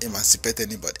did not emancipate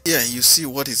anybody. Yeah, you see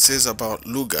what it says about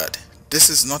Lugard. This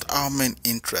is not our main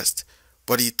interest,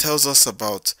 but it tells us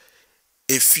about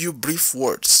a few brief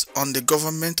words on the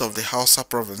government of the Hausa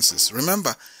provinces.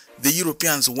 Remember, the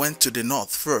Europeans went to the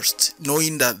north first,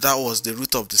 knowing that that was the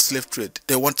root of the slave trade.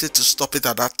 They wanted to stop it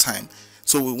at that time.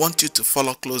 So we want you to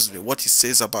follow closely what it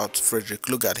says about Frederick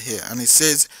Lugard here. And it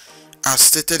says, as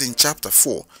stated in chapter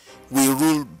 4, we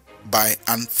rule by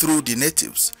and through the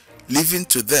natives, leaving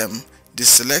to them the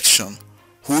selection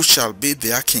who shall be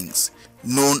their kings,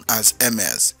 known as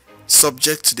emirs,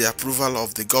 subject to the approval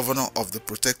of the governor of the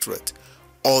protectorate.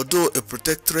 Although a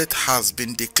protectorate has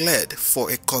been declared for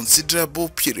a considerable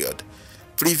period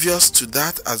previous to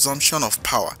that assumption of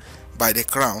power by the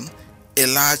crown, a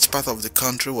large part of the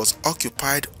country was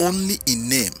occupied only in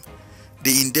name.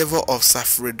 The endeavor of Sir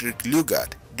Frederick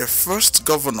Lugard, the first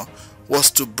governor, was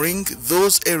to bring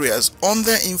those areas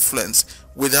under influence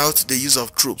without the use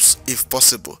of troops, if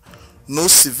possible. No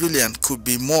civilian could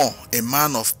be more a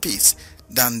man of peace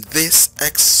than this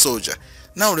ex-soldier.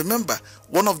 Now remember,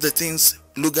 one of the things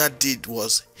Lugard did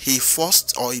was he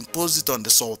forced or imposed it on the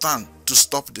Sultan to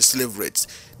stop the slave raids.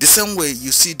 The same way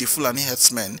you see the Fulani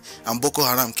herdsmen and Boko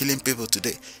Haram killing people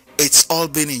today, it's all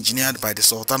been engineered by the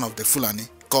Sultan of the Fulani,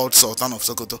 called Sultan of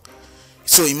Sokoto.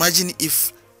 So imagine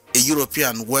if a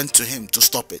European went to him to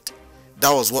stop it.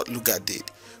 That was what Lugard did.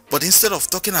 But instead of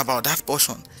talking about that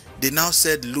portion, they now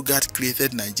said Lugard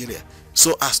created Nigeria,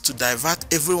 so as to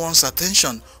divert everyone's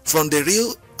attention from the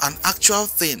real and actual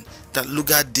thing that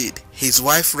Lugard did. His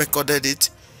wife recorded it.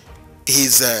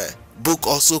 His book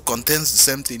also contains the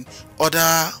same thing.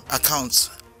 Other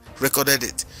accounts recorded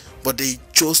it, but they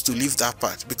chose to leave that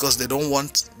part because they don't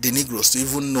want the Negroes to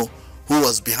even know who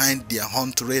was behind their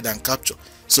hunt, raid and capture.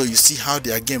 So you see how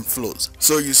their game flows.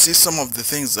 So you see some of the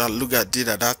things that Lugard did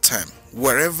at that time.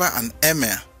 Wherever an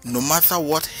emir, no matter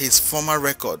what his former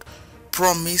record,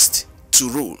 promised to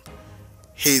rule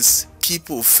his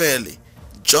people fairly,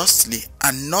 justly,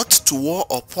 and not to war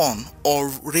upon or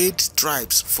raid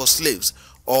tribes for slaves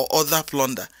or other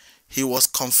plunder, he was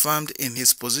confirmed in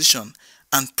his position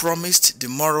and promised the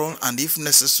moral and, if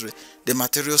necessary, the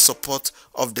material support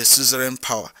of the suzerain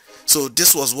power. So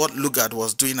this was what Lugard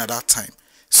was doing at that time.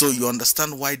 So you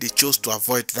understand why they chose to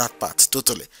avoid that part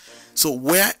totally. So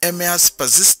where emirs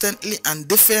persistently and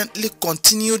defiantly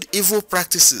continued evil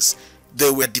practices, they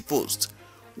were deposed.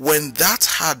 When that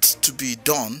had to be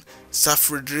done, Sir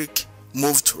Frederick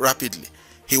moved rapidly.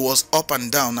 He was up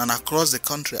and down and across the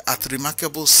country at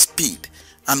remarkable speed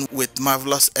and with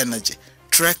marvelous energy,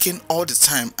 trekking all the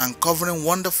time and covering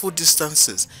wonderful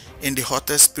distances in the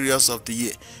hottest periods of the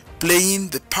year, playing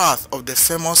the part of the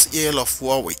famous Earl of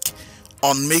Warwick,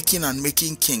 unmaking and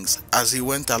making kings as he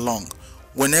went along.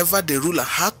 Whenever the ruler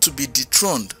had to be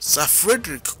dethroned, Sir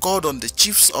Frederick called on the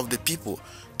chiefs of the people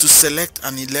to select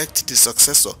and elect the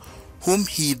successor, whom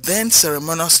he then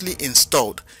ceremoniously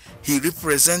installed, he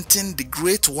representing the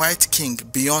great white king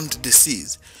beyond the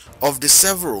seas. Of the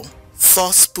several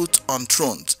thus put on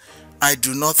thrones, I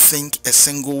do not think a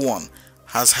single one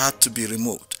has had to be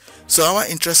removed. So our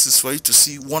interest is for you to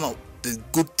see one of the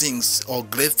good things or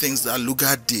great things that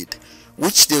Lugard did,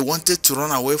 which they wanted to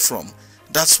run away from.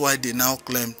 That's why they now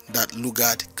claim that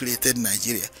Lugard created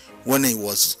Nigeria when it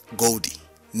was Goldie,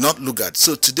 not Lugard.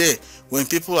 So today, when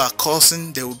people are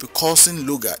cursing, they will be cursing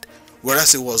Lugard,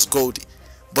 whereas it was Goldie.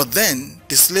 But then,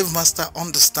 the slave master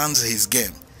understands his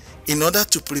game. In order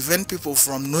to prevent people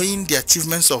from knowing the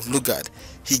achievements of Lugard,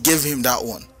 he gave him that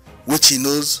one, which he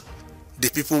knows the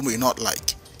people may not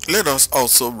like. Let us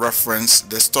also reference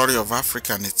The Story of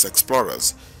Africa and Its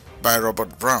Explorers by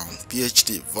Robert Brown,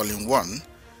 PhD, Volume 1,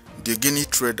 The Guinea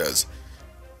Traders,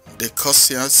 The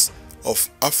Corsairs of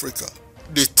Africa,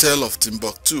 The Tale of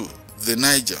Timbuktu, The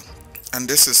Niger, and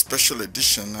this is special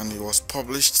edition and it was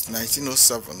published in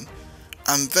 1907,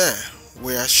 and there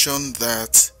we are shown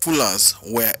that Fulani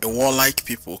were a warlike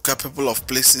people capable of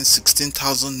placing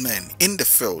 16,000 men in the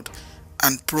field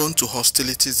and prone to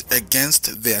hostilities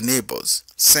against their neighbors,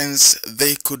 since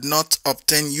they could not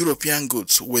obtain European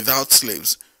goods without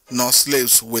slaves, nor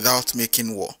slaves without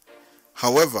making war.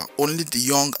 However, only the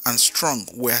young and strong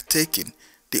were taken.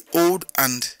 The old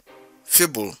and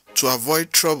feeble, to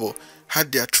avoid trouble,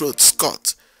 had their throats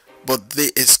cut, but they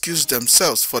excused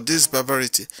themselves for this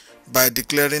barbarity by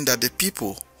declaring that the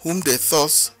people whom they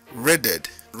thus raided,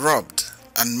 robbed,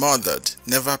 and murdered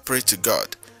never prayed to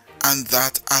God, and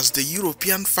that as the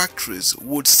European factories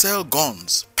would sell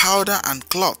guns, powder, and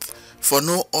cloth for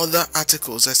no other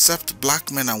articles except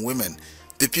black men and women,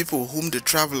 the people whom the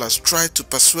travelers tried to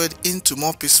persuade into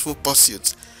more peaceful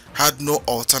pursuits had no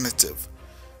alternative.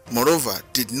 Moreover,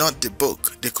 did not the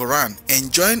book, the Quran,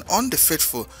 enjoin on the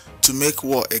faithful to make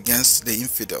war against the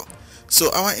infidel? So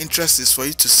our interest is for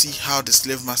you to see how the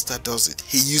slave master does it.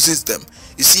 He uses them.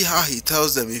 You see how he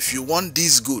tells them, if you want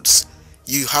these goods,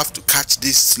 you have to catch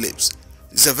these slaves.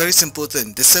 It's a very simple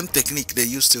thing, the same technique they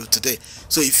use till today.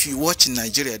 So if you watch in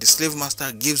Nigeria, the slave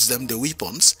master gives them the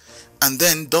weapons and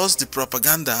then does the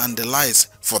propaganda and the lies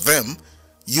for them,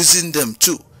 using them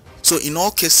too. So in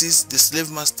all cases, the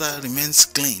slave master remains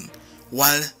clean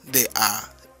while they are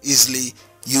easily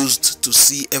used to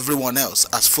see everyone else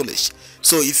as foolish.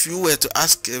 So if you were to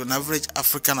ask an average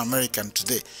African American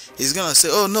today, he's gonna say,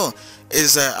 oh no,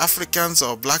 it's Africans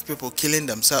or black people killing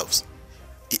themselves,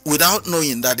 without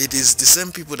knowing that it is the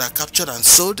same people that captured and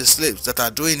sold the slaves that are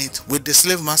doing it with the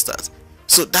slave masters.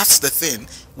 So that's the thing.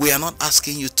 We are not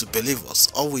asking you to believe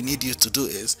us. All we need you to do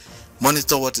is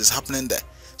monitor what is happening there.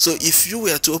 So if you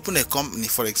were to open a company,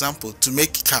 for example, to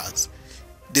make cars,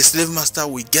 the slave master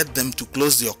will get them to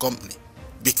close your company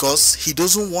because he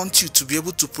doesn't want you to be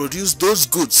able to produce those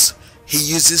goods he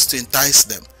uses to entice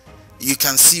them. You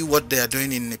can see what they are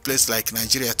doing in a place like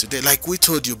Nigeria today. Like we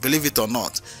told you, believe it or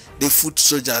not, the foot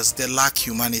soldiers, they lack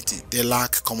humanity, they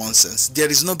lack common sense.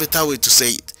 There is no better way to say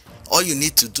it. All you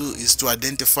need to do is to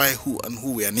identify who and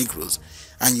who were Negroes,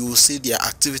 and you will see their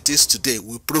activities today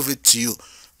will prove it to you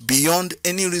beyond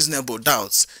any reasonable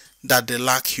doubts that they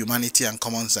lack humanity and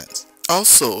common sense.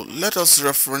 Also, let us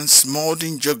reference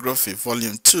Molding Geography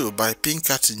Volume 2 by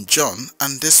Pinkerton John,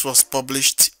 and this was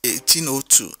published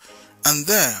 1802. And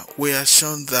there we are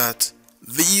shown that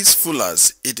these Fulani,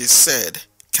 it is said,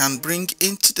 can bring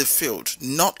into the field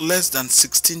not less than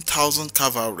 16,000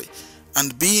 cavalry,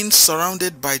 and being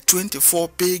surrounded by 24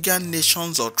 pagan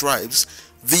nations or tribes,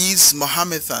 these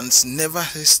Mohammedans never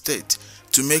hesitate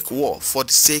to make war for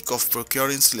the sake of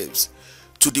procuring slaves.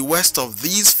 To the west of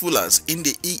these Fulani in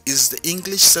the is the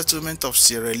English settlement of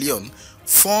Sierra Leone,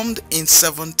 formed in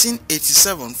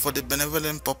 1787 for the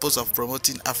benevolent purpose of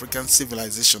promoting African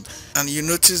civilization. And you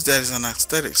notice there is an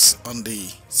asterisk on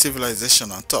the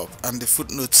civilization on top, and the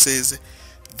footnote says,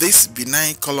 this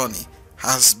benign colony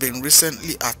has been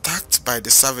recently attacked by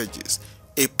the savages,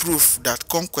 a proof that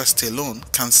conquest alone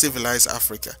can civilize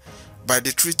Africa. By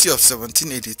the Treaty of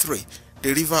 1783,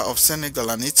 the river of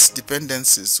Senegal and its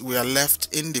dependencies were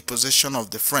left in the possession of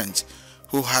the French,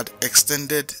 who had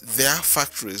extended their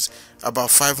factories about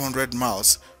 500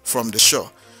 miles from the shore.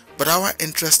 But our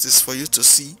interest is for you to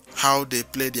see how they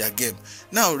play their game.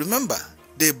 Now remember,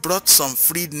 they brought some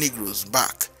freed Negroes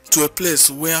back to a place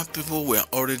where people were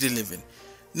already living.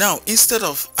 Now, instead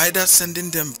of either sending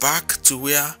them back to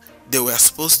where they were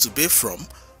supposed to be from,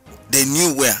 they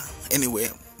knew where anyway,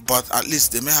 but at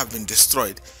least they may have been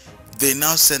destroyed, they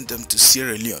now sent them to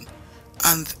Sierra Leone.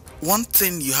 And one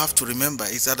thing you have to remember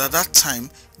is that at that time,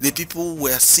 the people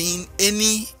were seeing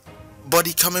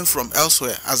anybody coming from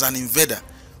elsewhere as an invader,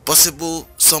 possible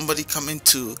somebody coming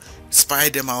to spy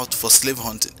them out for slave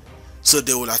hunting. So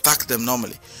they will attack them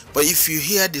normally. But if you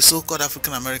hear the so-called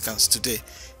African Americans today,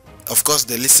 of course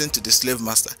they listen to the slave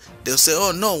master. They'll say,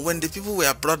 oh no, when the people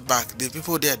were brought back, the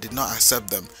people there did not accept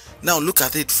them. Now look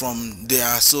at it from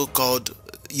their so-called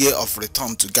year of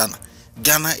return to Ghana.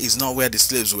 Ghana is not where the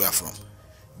slaves were from.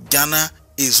 Ghana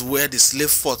is where the slave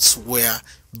forts were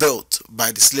built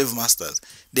by the slave masters.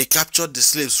 They captured the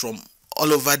slaves from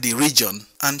all over the region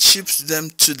and shipped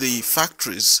them to the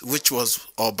factories,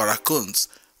 or barracoons,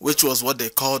 which was what they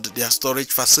called their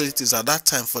storage facilities at that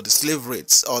time for the slave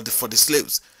rates or for the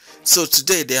slaves. So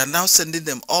today they are now sending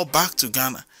them all back to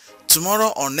Ghana.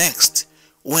 Tomorrow or next,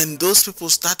 when those people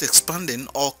start expanding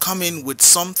or coming with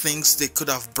some things they could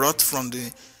have brought from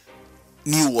the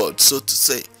New World, so to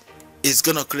say, it's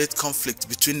going to create conflict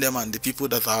between them and the people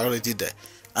that are already there.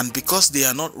 And because they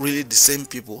are not really the same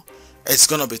people, it's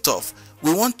going to be tough.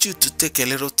 We want you to take a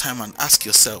little time and ask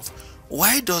yourself,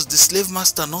 Why does the slave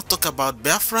master not talk about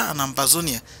Biafra and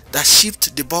Ambazonia that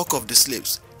shipped the bulk of the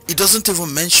slaves? He doesn't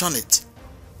even mention it.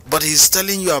 But he's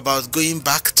telling you about going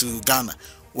back to Ghana,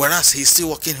 whereas he's still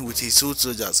working with his old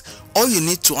soldiers. All you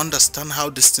need to understand how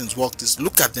these things work is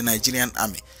look at the Nigerian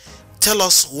army. Tell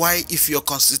us why, if your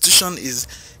constitution is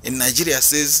in Nigeria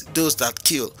says those that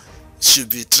kill should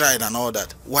be tried and all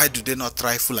that, why do they not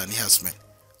try Fulani herdsmen?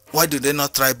 Why do they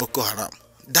not try Boko Haram?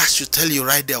 That should tell you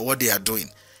right there what they are doing.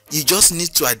 You just need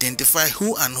to identify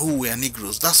who and who were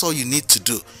Negroes. That's all you need to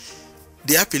do.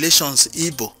 The appellations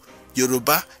Igbo,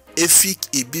 Yoruba, Efik,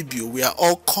 Ibibio were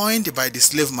all coined by the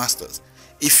slave masters.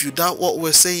 If you doubt what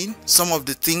we're saying, some of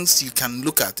the things you can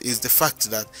look at is the fact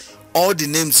that all the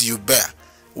names you bear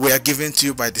were given to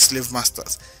you by the slave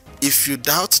masters. If you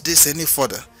doubt this any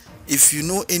further, if you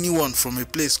know anyone from a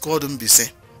place called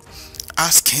Mbise,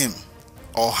 ask him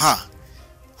or her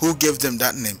who gave them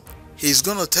that name. He's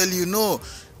gonna tell you, no,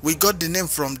 we got the name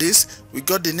from this, we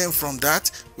got the name from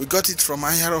that, we got it from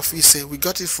Ayar of Ise, we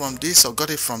got it from this or got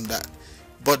it from that.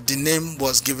 But the name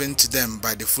was given to them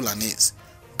by the Fulanis,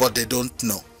 but they don't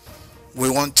know. We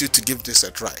want you to give this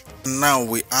a try. Now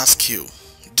we ask you,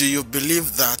 do you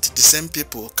believe that the same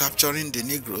people capturing the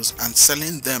Negroes and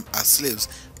selling them as slaves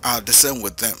are the same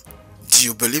with them? Do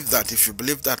you believe that? If you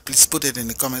believe that, please put it in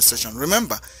the comment section.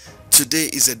 Remember, today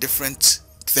is a different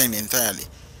thing entirely.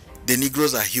 The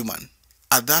Negroes are human.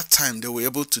 At that time, they were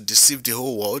able to deceive the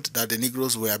whole world that the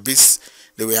Negroes were beasts,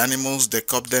 they were animals, they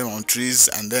cut them on trees,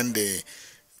 and then they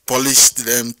polished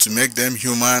them to make them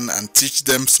human and teach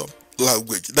them some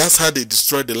language. That's how they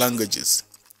destroyed the languages.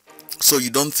 So you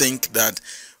don't think that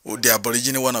the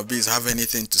Aboriginal wannabes have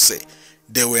anything to say.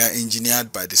 They were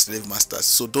engineered by the slave masters.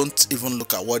 So don't even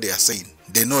look at what they are saying.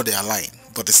 They know they are lying,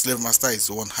 but the slave master is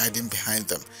the one hiding behind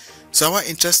them. So our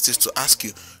interest is to ask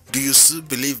you, do you still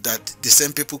believe that the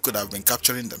same people could have been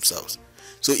capturing themselves?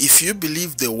 So if you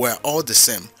believe they were all the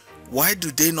same, why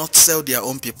do they not sell their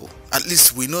own people? At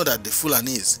least we know that the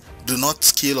Fulanis do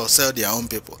not kill or sell their own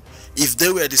people. If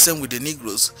they were the same with the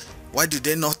Negroes, why do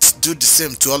they not do the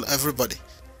same to everybody?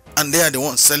 And they are the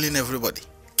ones selling everybody,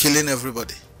 killing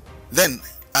everybody. Then,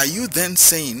 are you then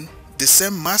saying the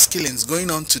same mass killings going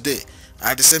on today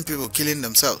are the same people killing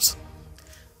themselves?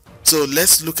 So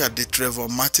let's look at the Trevor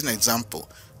Martin example.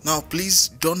 Now please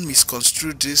don't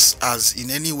misconstrue this as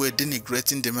in any way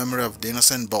denigrating the memory of the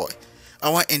innocent boy.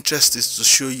 Our interest is to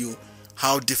show you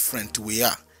how different we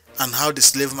are and how the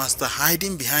slave master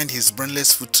hiding behind his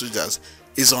brainless foot soldiers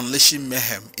is unleashing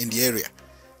mayhem in the area,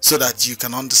 so that you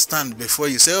can understand before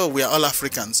you say, oh, we are all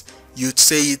Africans. You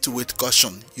say it with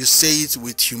caution, you say it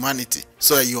with humanity,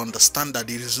 so that you understand that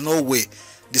there is no way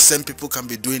the same people can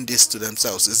be doing this to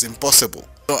themselves. It's impossible.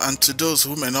 So, and to those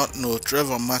who may not know,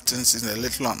 Trevor Martins is a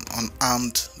little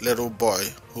unarmed little boy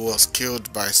who was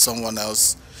killed by someone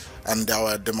else, and there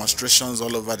were demonstrations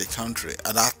all over the country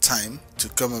at that time to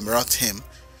commemorate him.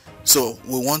 So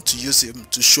we want to use him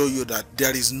to show you that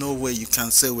there is no way you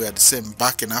can say we are the same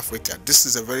back in Africa. This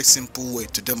is a very simple way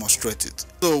to demonstrate it.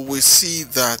 So we see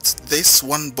that this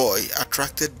one boy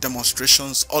attracted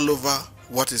demonstrations all over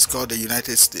what is called the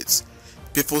United States.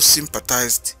 People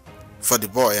sympathized for the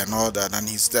boy and all that and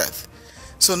his death.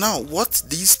 So now what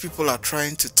these people are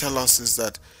trying to tell us is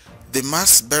that the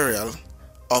mass burial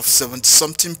of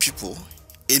 70-something people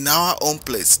in our own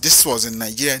place, this was in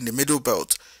Nigeria in the Middle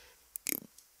Belt,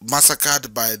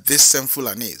 massacred by these same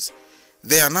Fulanis.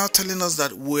 They are now telling us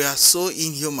that we are so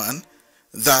inhuman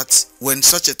that when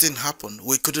such a thing happened,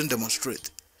 we couldn't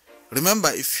demonstrate. Remember,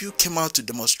 if you came out to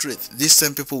demonstrate, these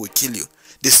same people will kill you.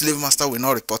 The slave master will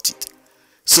not report it.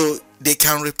 So they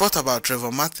can report about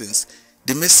Trevor Martins.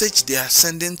 The message they are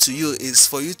sending to you is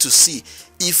for you to see,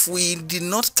 if we did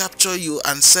not capture you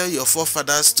and sell your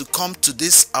forefathers to come to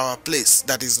this our place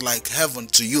that is like heaven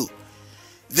to you,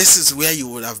 this is where you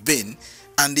would have been.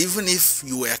 And even if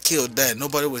you were killed there,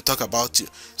 nobody will talk about you.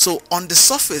 So on the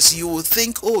surface, you will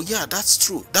think, oh yeah, that's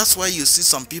true. That's why you see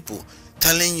some people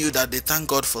telling you that they thank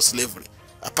God for slavery.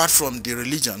 Apart from the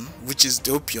religion, which is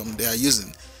the opium they are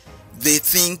using, they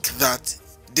think that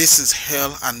this is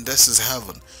hell and this is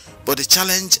heaven. But the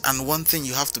challenge, and one thing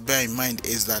you have to bear in mind,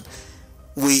 is that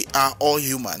we are all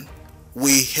human.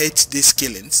 We hate these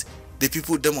killings. The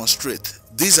people demonstrate.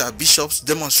 These are bishops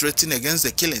demonstrating against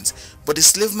the killings, but the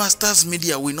slave master's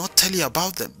media will not tell you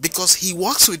about them because he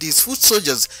works with his foot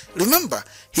soldiers. Remember,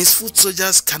 his foot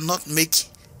soldiers cannot make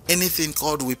anything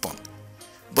called weapon,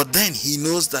 but then he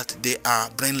knows that they are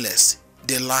brainless,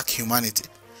 they lack humanity,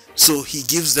 so he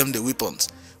gives them the weapons.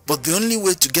 But the only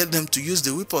way to get them to use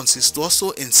the weapons is to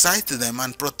also incite them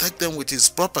and protect them with his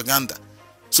propaganda.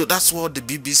 So that's what the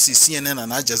BBC, CNN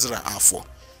and Al Jazeera are for.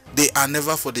 They are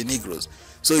never for the Negroes.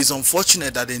 So it's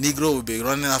unfortunate that the Negro will be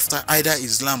running after either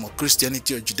Islam or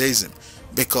Christianity or Judaism,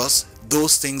 because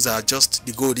those things are just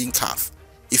the golden calf.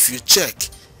 If you check,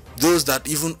 those that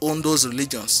even own those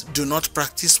religions do not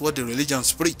practice what the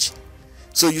religions preach.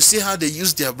 So you see how they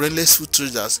use their brainless foot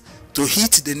soldiers to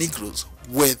hit the Negroes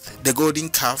with the golden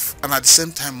calf and at the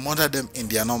same time murder them in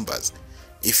their numbers.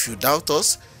 If you doubt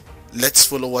us, let's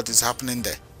follow what is happening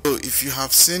there. So if you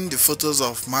have seen the photos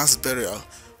of mass burial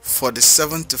for the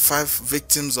 75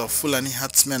 victims of Fulani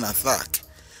herdsmen attack,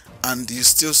 and you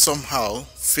still somehow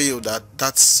feel that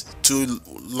that's too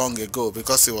long ago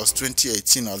because it was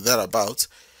 2018 or thereabout,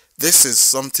 this is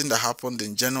something that happened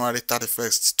in January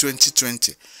 31st,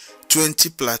 2020. 20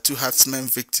 Plateau herdsmen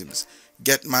victims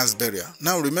get mass burial.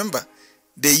 Now remember,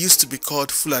 they used to be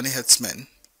called Fulani herdsmen.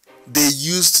 They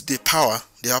used the power,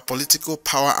 their political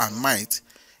power and might,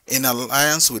 in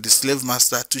alliance with the slave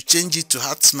master to change it to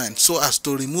herdsmen so as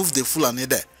to remove the Fulani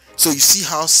there. So you see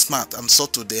how smart and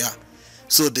subtle they are.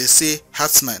 So they say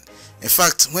herdsmen. In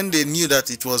fact, when they knew that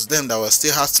it was them that were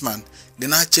still herdsmen, they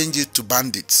now changed it to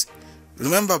bandits.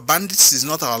 Remember, bandits is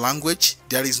not our language.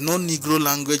 There is no Negro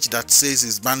language that says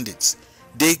it's bandits.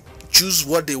 They choose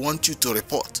what they want you to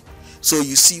report. So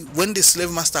you see, when the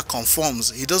slave master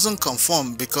conforms, he doesn't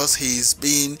conform because he is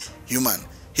being human.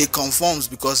 He conforms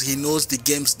because he knows the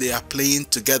games they are playing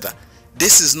together.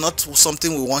 This is not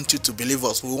something we want you to believe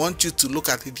us. We want you to look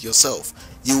at it yourself.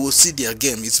 You will see their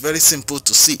game. It's very simple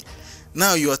to see.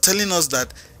 Now you are telling us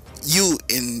that you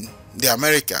in the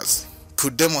Americas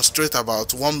could demonstrate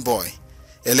about one boy,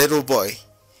 a little boy,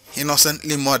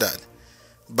 innocently murdered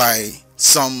by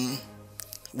some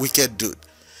wicked dude.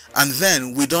 And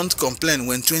then we don't complain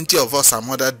when 20 of us are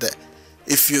murdered there.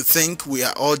 If you think we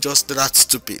are all just that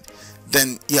stupid,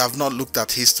 then you have not looked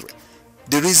at history.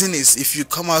 The reason is, if you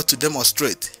come out to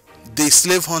demonstrate, the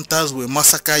slave hunters will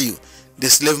massacre you. The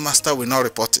slave master will not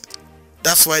report it.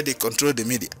 That's why they control the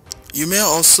media. You may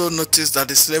also notice that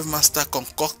the slave master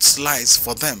concocts lies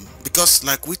for them because,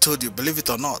 like we told you, believe it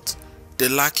or not, they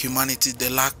lack humanity, they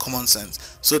lack common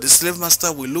sense. So the slave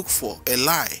master will look for a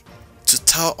lie to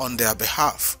tell on their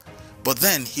behalf. But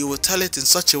then he will tell it in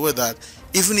such a way that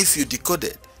even if you decode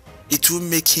it, it will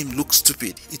make him look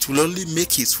stupid. It will only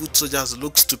make his foot soldiers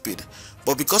look stupid.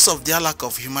 But because of their lack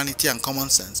of humanity and common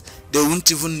sense, they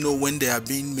won't even know when they are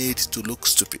being made to look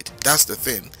stupid. That's the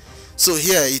thing. So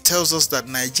here it tells us that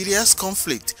Nigeria's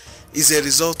conflict is a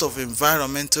result of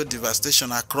environmental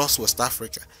devastation across West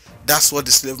Africa. That's what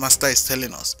the slave master is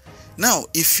telling us. Now,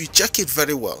 if you check it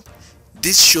very well,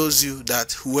 this shows you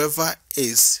that whoever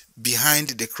is behind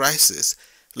the crisis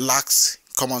lacks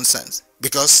common sense,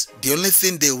 because the only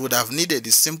thing they would have needed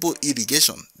is simple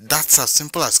irrigation. That's as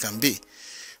simple as can be.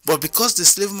 But because the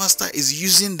slave master is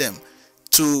using them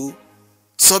to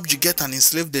subjugate and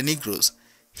enslave the Negroes,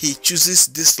 he chooses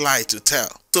this lie to tell.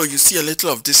 So you see a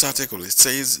little of this article. It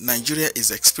says Nigeria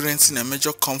is experiencing a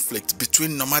major conflict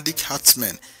between nomadic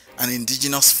herdsmen and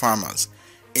indigenous farmers.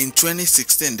 In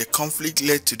 2016, the conflict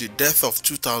led to the death of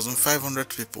 2,500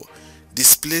 people,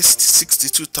 displaced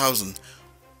 62,000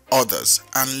 others,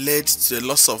 and led to the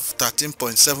loss of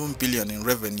 13.7 billion in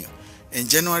revenue. In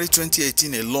January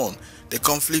 2018 alone, the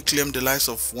conflict claimed the lives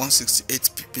of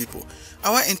 168 people.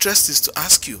 Our interest is to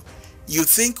ask you, you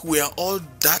think we are all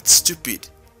that stupid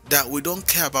that we don't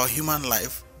care about human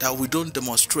life, that we don't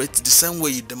demonstrate the same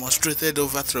way you demonstrated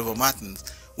over Trevor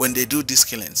Martins when they do these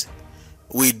killings?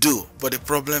 We do, but the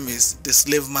problem is the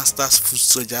slave masters' foot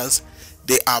soldiers,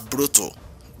 they are brutal,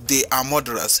 they are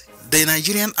murderers. The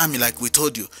Nigerian army, like we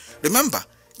told you, remember,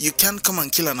 you can't come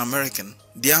and kill an American.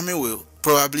 The army will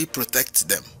probably protect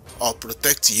them, or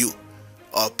protect you,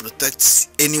 or protect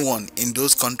anyone in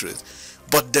those countries.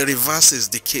 But the reverse is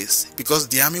the case, because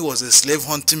the army was a slave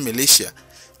hunting militia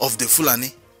of the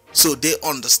Fulani, so they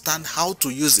understand how to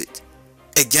use it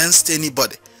against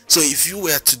anybody. So if you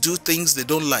were to do things they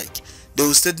don't like, they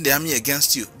will send the army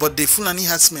against you. But the Fulani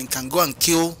herdsmen can go and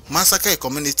kill, massacre a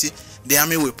community, the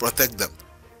army will protect them.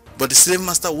 But the slave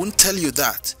master won't tell you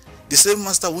that. The slave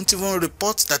master won't even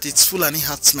report that it's Fulani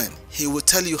herdsmen. He will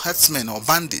tell you herdsmen or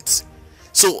bandits.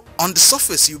 So on the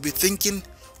surface, you'll be thinking,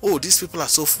 oh, these people are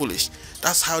so foolish.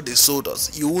 That's how they sold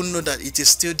us. You won't know that it is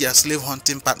still their slave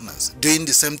hunting partners doing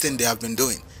the same thing they have been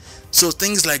doing. So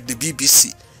things like the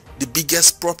BBC, the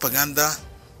biggest propaganda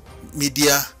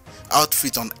media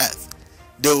outfit on earth,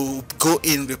 they will go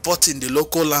in, report in the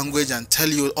local language and tell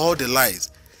you all the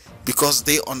lies, because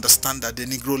they understand that the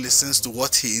Negro listens to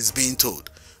what he is being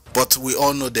told. But we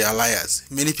all know they are liars.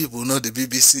 Many people know the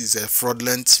BBC is a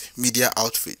fraudulent media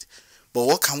outfit. But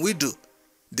what can we do?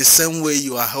 The same way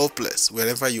you are helpless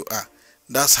wherever you are,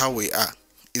 that's how we are.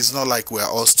 It's not like we're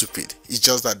all stupid. It's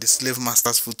just that the slave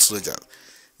masters, foot soldiers,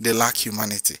 they lack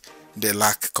humanity. They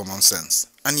lack common sense.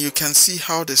 And you can see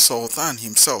how the Sultan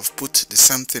himself put the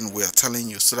same thing we are telling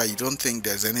you, so that you don't think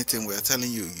there's anything we are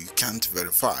telling you you can't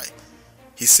verify.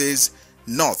 He says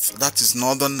North, that is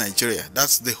northern Nigeria,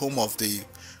 that's the home of the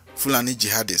Fulani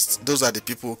jihadists. Those are the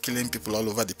people killing people all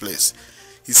over the place.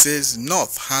 He says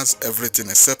North has everything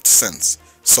except sense.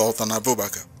 Sultan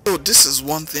Abubakar. So this is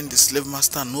one thing the slave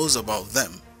master knows about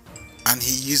them, and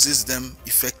he uses them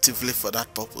effectively for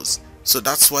that purpose. So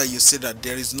that's why you see that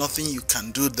there is nothing you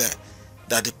can do there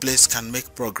that the place can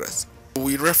make progress.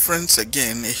 We reference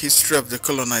again a history of the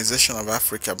colonization of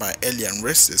Africa by alien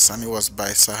races, and it was by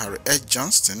Sir Harry H.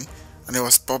 Johnston, and it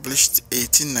was published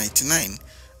 1899.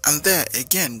 And there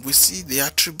again we see the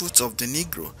attributes of the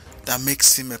Negro that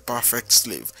makes him a perfect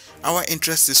slave. Our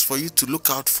interest is for you to look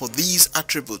out for these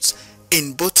attributes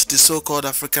in both the so-called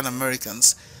African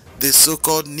Americans, the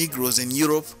so-called Negroes in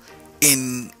Europe,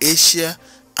 in Asia,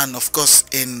 and of course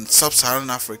in sub-Saharan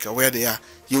Africa, where they are.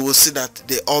 You will see that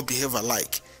they all behave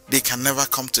alike. They can never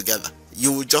come together.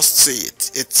 You will just see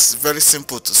it. It's very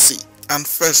simple to see. And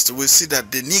first we see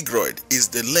that the Negroid is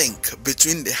the link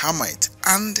between the Hamite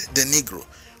and the Negro,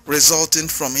 resulting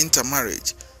from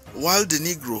intermarriage, while the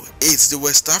Negro is the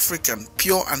West African,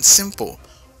 pure and simple,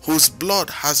 whose blood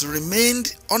has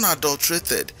remained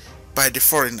unadulterated by the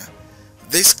foreigner.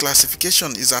 This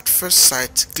classification is at first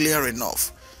sight clear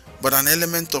enough, but an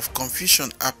element of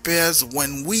confusion appears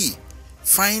when we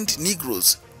find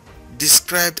Negroes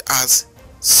described as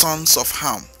sons of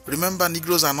Ham. Remember,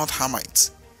 Negroes are not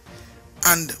Hamites.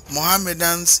 And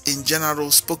Mohammedans in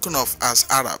general spoken of as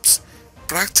Arabs.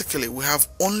 Practically, we have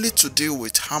only to deal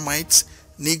with Hamites,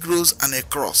 Negroes, and a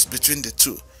cross between the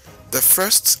two. The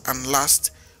first and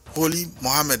last holy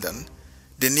Mohammedan,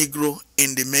 the Negro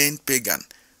in the main pagan,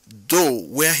 though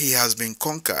where he has been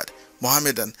conquered,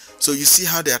 Mohammedan. So you see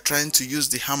how they are trying to use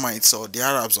the Hamites or the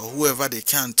Arabs or whoever they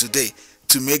can today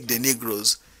to make the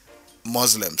Negroes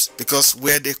Muslims, because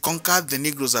where they conquered the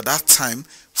Negroes at that time,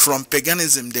 from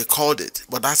paganism they called it,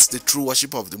 but that's the true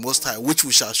worship of the Most High, which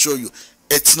we shall show you.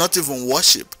 It's not even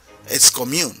worship, it's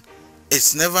commune.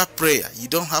 It's never prayer. You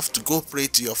don't have to go pray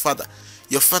to your father.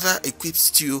 Your father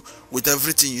equips you with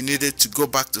everything you needed to go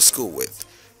back to school with.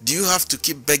 Do you have to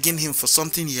keep begging him for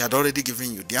something he had already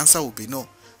given you? The answer will be no.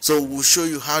 So we'll show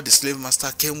you how the slave master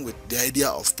came with the idea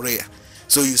of prayer.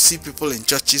 So you see people in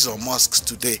churches or mosques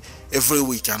today, every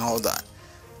week and all that.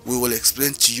 We will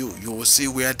explain to you. You will see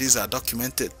where these are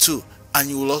documented too. And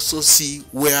you will also see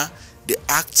where the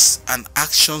acts and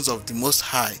actions of the Most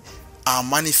High are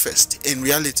manifest in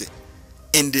reality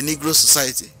in the Negro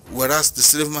society, whereas the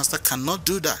slave master cannot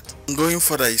do that. Going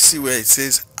further, you see where it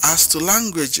says, as to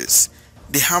languages,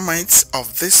 the Hamites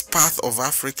of this part of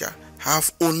Africa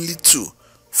have only two,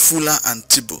 Fula and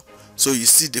Tibo. So you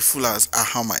see the Fulas are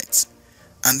Hamites.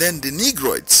 And then the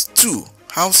Negroids, two,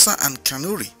 Hausa and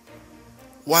Kanuri.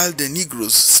 While the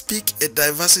Negroes speak a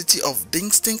diversity of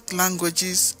distinct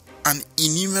languages and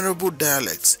innumerable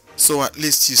dialects. So at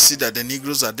least you see that the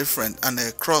Negroes are different, and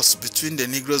a cross between the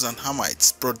Negroes and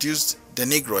Hamites produced the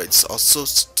Negroids, or so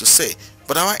to say.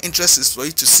 But our interest is for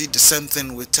you to see the same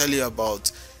thing we tell you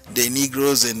about the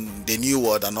Negroes in the New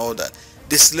World and all that.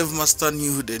 The slave master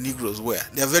knew who the Negroes were.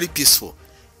 They are very peaceful.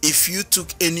 If you took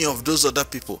any of those other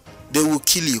people, they will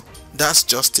kill you. That's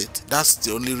just it. That's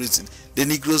the only reason. The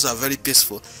Negroes are very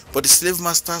peaceful. But the slave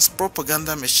master's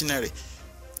propaganda machinery,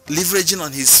 leveraging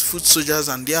on his foot soldiers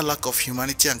and their lack of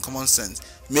humanity and common sense,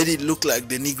 made it look like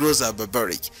the Negroes are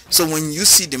barbaric. So when you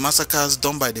see the massacres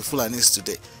done by the Fulanis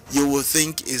today, you will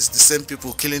think it's the same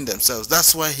people killing themselves.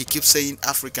 That's why he keeps saying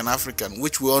African, African,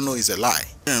 which we all know is a lie.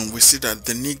 And we see that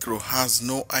the Negro has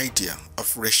no idea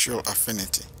of racial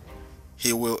affinity.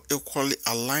 He will equally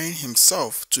align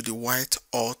himself to the white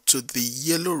or to the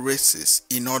yellow races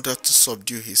in order to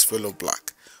subdue his fellow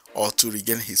black, or to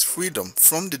regain his freedom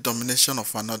from the domination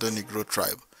of another Negro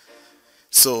tribe.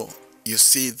 So you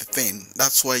see the thing.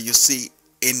 That's why you see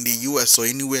in the US or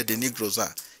anywhere the Negroes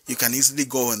are, you can easily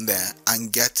go in there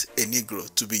and get a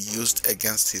Negro to be used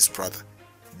against his brother.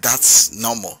 That's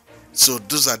normal. So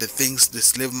those are the things the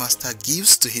slave master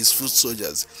gives to his foot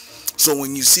soldiers. So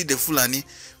when you see the Fulani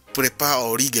prepare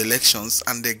or rig elections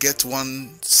and they get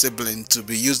one sibling to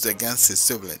be used against his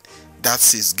sibling,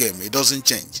 that's his game. It doesn't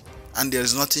change. And there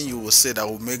is nothing you will say that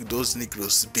will make those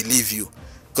Negroes believe you,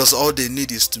 because all they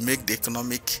need is to make the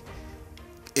economic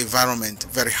environment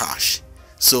very harsh.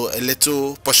 So a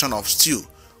little portion of stew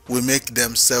will make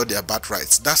them sell their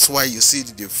birthrights. That's why you see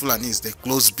the Fulanis, they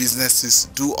close businesses,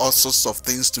 do all sorts of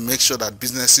things to make sure that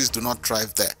businesses do not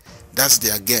thrive there. That's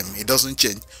their game. It doesn't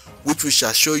change, which we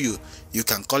shall show you. You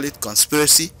can call it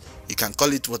conspiracy, you can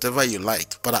call it whatever you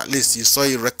like, but at least you saw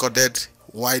it recorded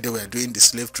why they were doing the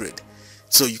slave trade.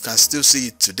 So you can still see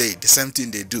it today, the same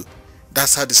thing they do.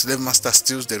 That's how the slave master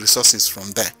steals the resources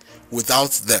from there.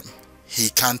 Without them, he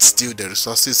can't steal the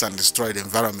resources and destroy the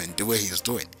environment the way he's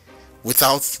doing.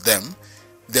 Without them,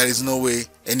 there is no way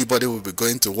anybody will be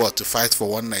going to war to fight for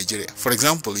one Nigeria. For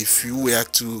example, if you were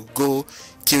to go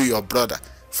kill your brother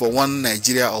for one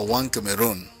Nigeria or one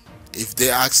Cameroon, if they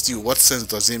asked you what sense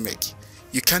does it make,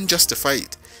 you can't justify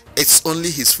it. It's only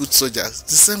his foot soldiers.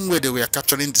 The same way they were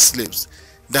capturing the slaves,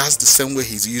 that's the same way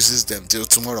he uses them till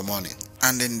tomorrow morning.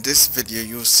 And in this video,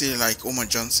 you'll see like Omar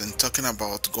Johnson talking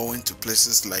about going to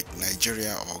places like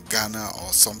Nigeria or Ghana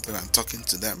or something and talking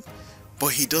to them. But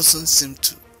he doesn't seem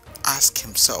to ask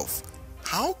himself,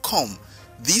 how come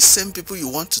these same people you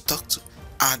want to talk to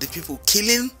are the people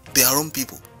killing their own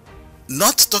people?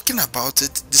 Not talking about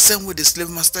it the same way the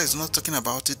slave master is not talking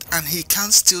about it, and he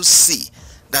can still see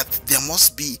that there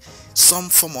must be some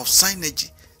form of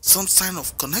synergy, some sign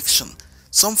of connection,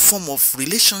 some form of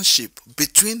relationship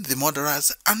between the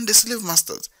murderers and the slave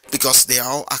masters, because they are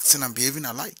all acting and behaving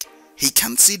alike. He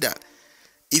can't see that.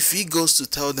 If he goes to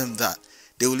tell them that,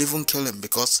 they will even kill him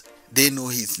because they know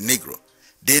he's Negro.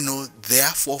 They know their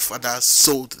forefathers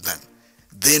sold them.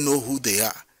 They know who they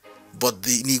are. But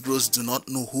the Negroes do not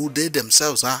know who they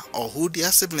themselves are or who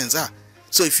their siblings are.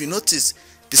 So if you notice,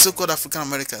 the so-called African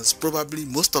Americans, probably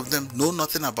most of them know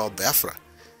nothing about Biafra.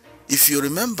 If you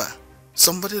remember,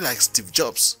 somebody like Steve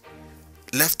Jobs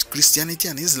left Christianity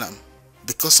and Islam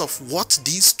because of what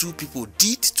these two people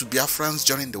did to Biafrans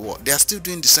during the war. They are still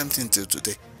doing the same thing till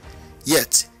today.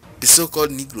 Yet, the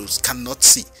so-called Negroes cannot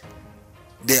see.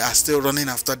 They are still running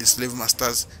after the slave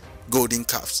masters' golden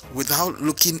calves without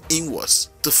looking inwards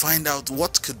to find out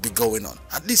what could be going on.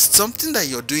 At least something that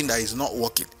you're doing that is not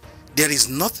working. There is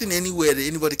nothing anywhere that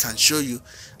anybody can show you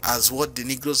as what the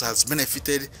Negroes has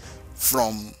benefited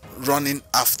from running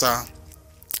after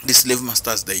the slave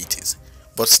masters' deities.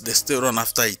 But they still run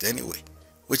after it anyway,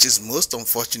 which is most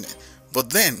unfortunate. But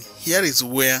then, here is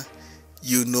where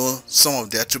you know some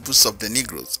of the attributes of the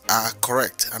Negroes are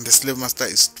correct and the slave master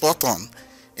is spot on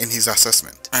in his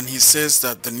assessment. And he says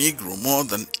that the Negro, more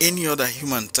than any other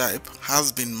human type,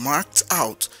 has been marked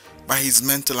out by his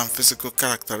mental and physical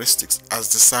characteristics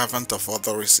as the servant of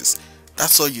other races.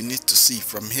 That's all you need to see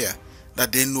from here,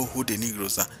 that they know who the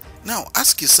Negroes are. Now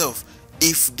ask yourself,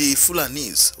 if the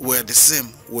Fulanis were the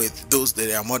same with those that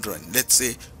they are murdering, let's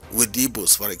say with the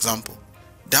Igbos for example,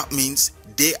 that means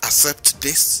they accept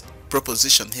this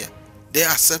proposition here. They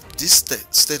accept this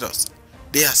status.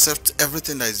 They accept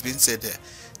everything that is being said here.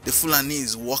 The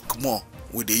Fulanis work more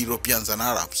with the Europeans and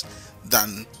Arabs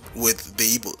than with the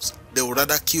Igbos. They would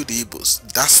rather kill the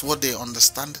Igbos. That's what they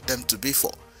understand them to be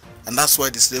for. And that's why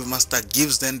the slave master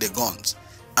gives them the guns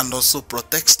and also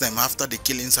protects them after the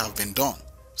killings have been done.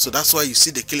 So that's why you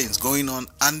see the killings going on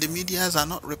and the medias are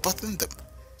not reporting them.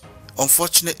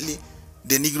 Unfortunately,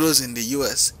 the Negroes in the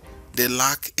US, they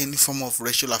lack any form of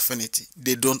racial affinity.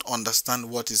 They don't understand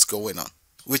what is going on,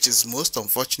 which is most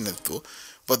unfortunate though.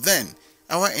 But then,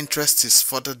 our interest is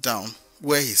further down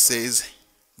where he says,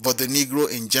 but the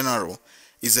Negro in general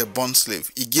is a born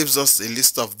slave. He gives us a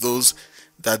list of those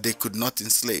that they could not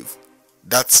enslave.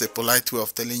 That's a polite way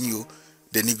of telling you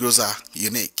the Negroes are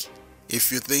unique.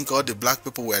 If you think all the black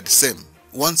people were the same,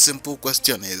 one simple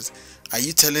question is, are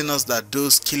you telling us that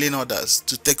those killing others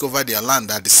to take over their land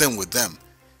are the same with them?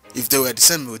 If they were the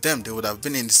same with them, they would have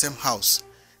been in the same house.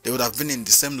 They would have been in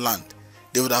the same land.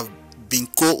 They would have been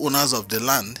co-owners of the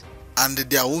land, and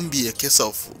there won't be a case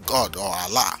of God or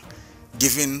Allah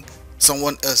giving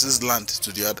someone else's land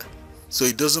to the other. So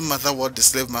it doesn't matter what the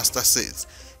slave master says.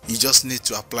 You just need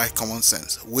to apply common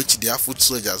sense, which their foot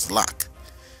soldiers lack.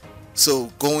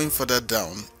 So going further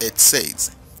down, it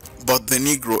says, but the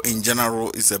Negro in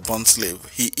general is a born slave.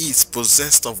 He is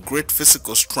possessed of great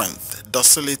physical strength,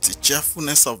 docility,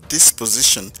 cheerfulness of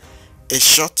disposition, a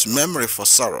short memory for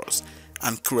sorrows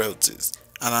and cruelties,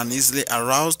 and an easily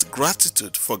aroused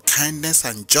gratitude for kindness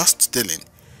and just dealing.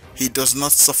 He does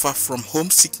not suffer from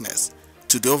homesickness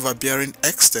to the overbearing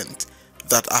extent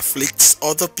that afflicts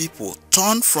other people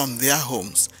torn from their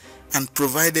homes, and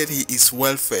provided he is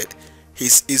well fed, he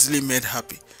is easily made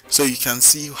happy. So you can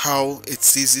see how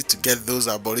it's easy to get those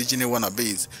Aborigine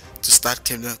wannabes to start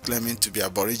claiming to be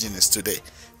Aborigines today,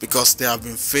 because they have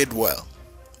been fed well.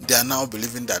 They are now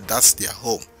believing that that's their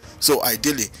home. So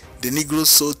ideally, the Negroes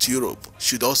sold to Europe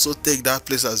should also take that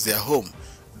place as their home.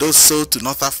 Those sold to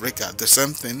North Africa, the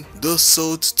same thing. Those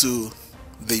sold to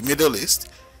the Middle East,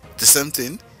 the same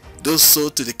thing. Those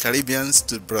sold to the Caribbeans,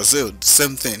 to Brazil, the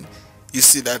same thing. You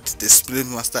see that the slave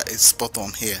master is spot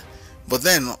on here. But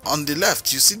then on the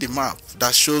left, you see the map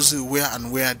that shows you where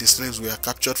and where the slaves were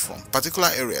captured from, particular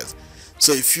areas.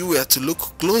 So if you were to look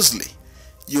closely,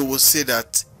 you will see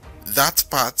that that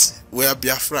part where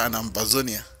Biafra and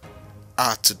Amazonia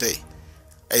are today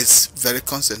is very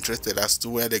concentrated as to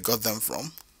where they got them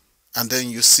from. And then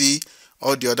you see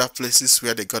all the other places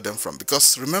where they got them from.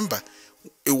 Because remember,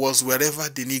 it was wherever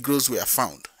the Negroes were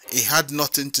found. It had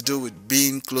nothing to do with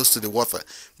being close to the water,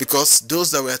 because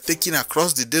those that were taken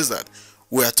across the desert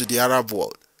were to the Arab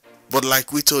world. But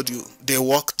like we told you, they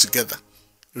work together.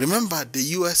 Remember, the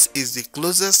US is the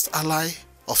closest ally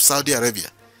of Saudi Arabia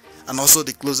and also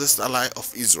the closest ally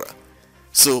of Israel.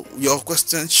 So your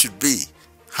question should be,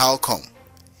 how come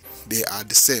they are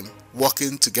the same,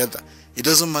 working together? It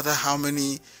doesn't matter how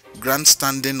many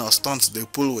grandstanding or stunts they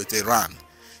pull with Iran.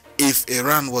 If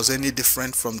Iran was any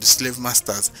different from the slave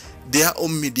masters, their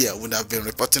own media would have been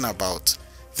reporting about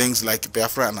things like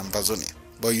Biafra and Amazonia.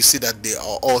 But you see that they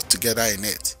are all together in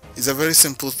it. It's a very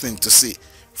simple thing to see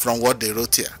from what they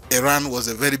wrote here. Iran was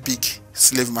a very big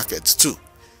slave market too.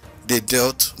 They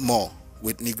dealt more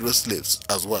with Negro slaves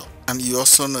as well. And you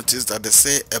also notice that they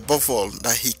say above all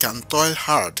that he can toil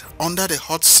hard under the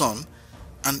hot sun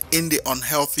and in the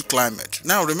unhealthy climate.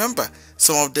 Now remember,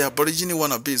 some of the Aborigine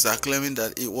wannabes are claiming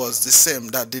that it was the same,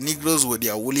 that the Negroes with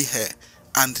their woolly hair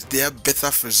and their better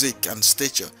physique and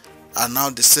stature are now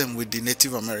the same with the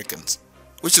Native Americans,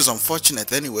 which is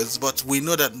unfortunate anyways, but we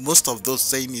know that most of those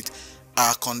saying it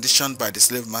are conditioned by the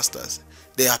slave masters.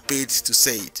 They are paid to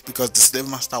say it because the slave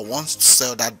master wants to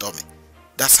sell that dummy.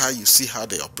 That's how you see how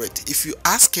they operate. If you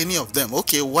ask any of them,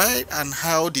 okay, why and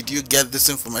how did you get this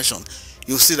information,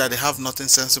 you'll see that they have nothing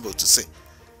sensible to say.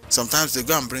 Sometimes they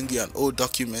go and bring you an old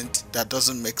document that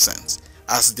doesn't make sense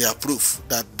as their proof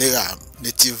that they are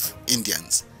native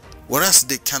Indians. Whereas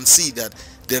they can see that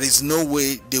there is no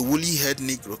way the woolly-haired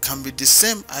Negro can be the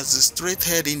same as the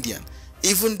straight-haired Indian.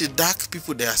 Even the dark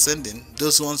people they are sending,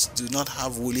 those ones do not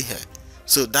have woolly hair.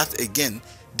 So that again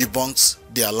debunks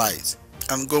their lies.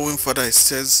 And going further, it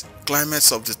says,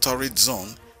 climates of the torrid zone,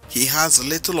 he has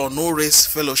little or no race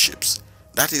fellowships.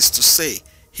 That is to say,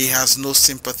 he has no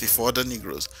sympathy for other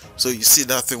Negroes. So you see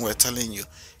that thing we're telling you.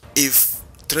 If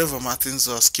Trevor Martins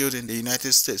was killed in the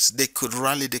United States, they could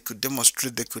rally, they could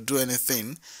demonstrate, they could do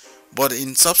anything. But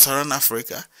in sub-Saharan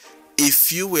Africa,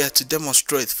 if you were to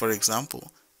demonstrate, for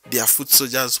example, their foot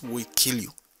soldiers will kill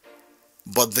you.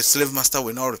 But the slave master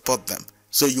will not report them.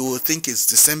 So you will think it's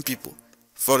the same people.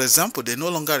 For example, they no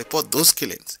longer report those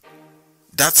killings.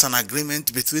 That's an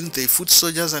agreement between the foot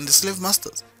soldiers and the slave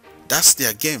masters. That's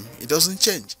their game. It doesn't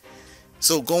change.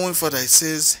 So going further, it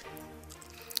says,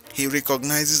 he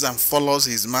recognizes and follows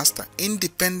his master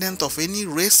independent of any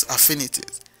race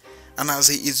affinities. And as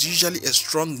he is usually a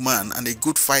strong man and a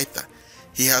good fighter,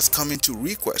 he has come into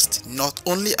request not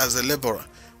only as a laborer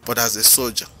but as a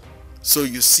soldier. So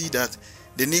you see that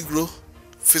the Negro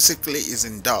physically is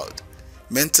endowed,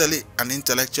 mentally and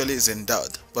intellectually is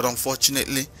endowed, but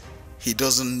unfortunately he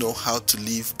doesn't know how to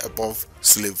live above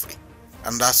slavery.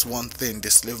 And that's one thing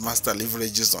the slave master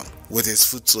leverages on with his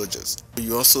foot soldiers.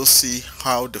 You also see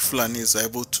how the Fulani is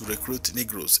able to recruit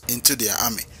Negroes into their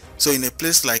army. So in a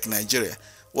place like Nigeria,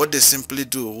 what they simply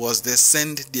do was they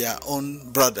send their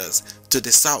own brothers to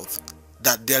the south,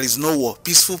 that there is no war,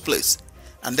 peaceful place,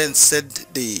 and then send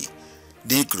the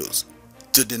Negroes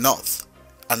to the north,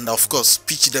 and of course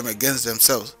pitch them against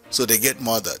themselves so they get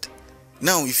murdered.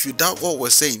 Now if you doubt what we're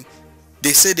saying,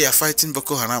 they say they are fighting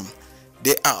Boko Haram.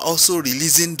 They are also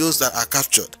releasing those that are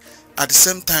captured. At the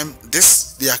same time,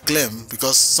 this their claim,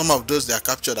 because some of those they are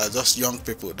captured are just young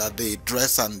people that they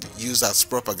dress and use as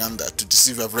propaganda to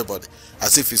deceive everybody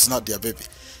as if it's not their baby.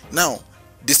 Now,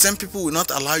 the same people will not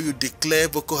allow you declare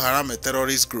Boko Haram a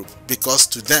terrorist group, because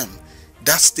to them,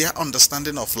 that's their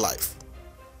understanding of life.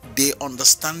 They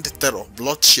understand terror,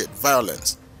 bloodshed,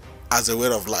 violence as a way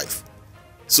of life.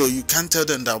 So you can't tell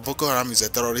them that Boko Haram is a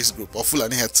terrorist group or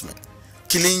Fulani herdsmen.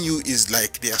 Killing you is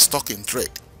like they are stuck in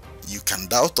trade. You can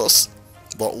doubt us,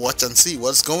 but watch and see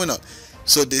what's going on.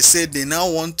 So they say they now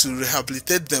want to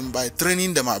rehabilitate them by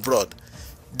training them abroad.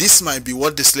 This might be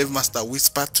what the slave master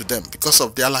whispered to them because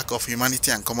of their lack of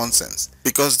humanity and common sense.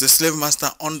 Because the slave master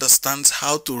understands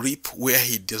how to reap where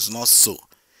he does not sow.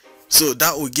 So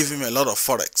that will give him a lot of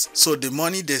forex. So the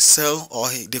money they sell or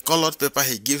the colored paper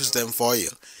he gives them for oil,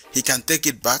 he can take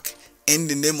it back in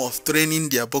the name of training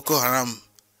their Boko Haram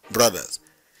brothers.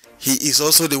 He is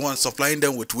also the one supplying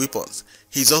them with weapons.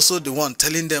 He's also the one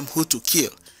telling them who to kill.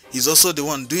 He's also the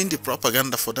one doing the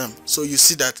propaganda for them. So you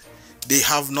see that they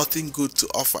have nothing good to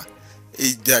offer.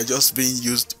 They are just being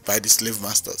used by the slave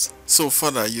masters. So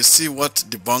further, you see what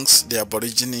debunks the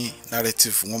Aborigine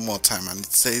narrative one more time, and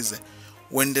it says,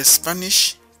 when the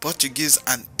Spanish, Portuguese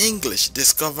and English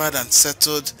discovered and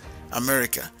settled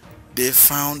America, they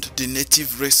found the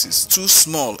native races too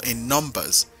small in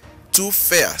numbers, too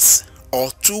fierce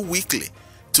or too weakly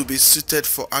to be suited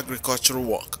for agricultural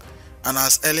work. And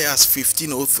as early as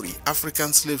 1503,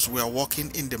 African slaves were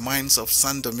working in the mines of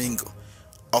San Domingo,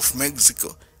 of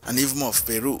Mexico, and even of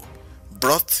Peru,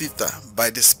 brought thither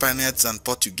by the Spaniards and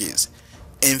Portuguese.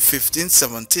 In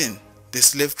 1517, the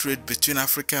slave trade between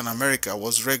Africa and America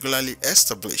was regularly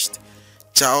established,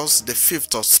 Charles V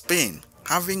of Spain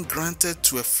having granted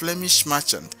to a Flemish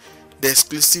merchant the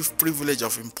exclusive privilege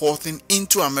of importing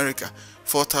into America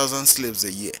 4,000 slaves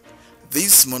a year.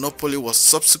 This monopoly was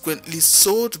subsequently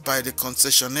sold by the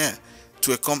concessionaire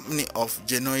to a company of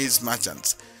Genoese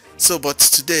merchants. So, but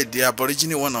today the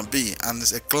Aborigine wannabe and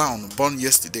a clown born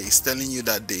yesterday is telling you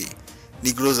that the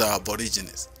Negroes are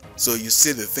Aborigines. So you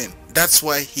see the thing. That's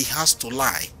why he has to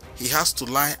lie. He has to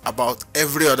lie about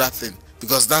every other thing,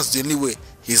 because that's the only way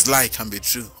his lie can be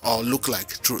true or look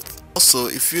like truth. Also,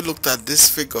 if you looked at this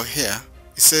figure here,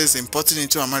 it says importing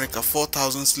into America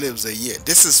 4,000 slaves a year.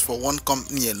 This is for one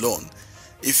company alone.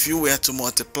 If you were to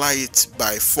multiply it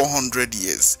by 400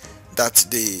 years that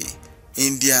the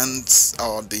Indians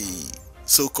or the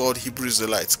so-called Hebrew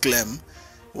Israelites claim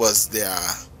was their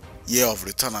year of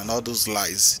return and all those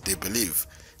lies they believe,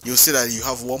 you'll see that you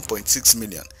have 1.6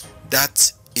 million.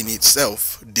 That in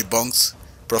itself debunks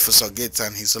Professor Gates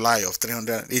and his lie of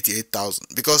 388,000,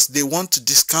 because they want to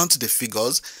discount the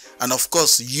figures and of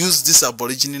course use this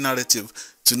Aborigine narrative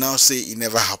to now say it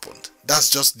never happened. That's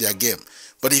just their game.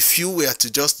 But if you were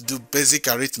to just do basic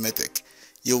arithmetic,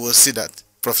 you will see that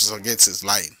Professor Gates is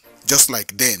lying. Just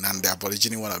like Dan and the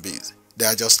Aborigine wannabes. They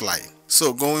are just lying.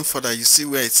 So going further, you see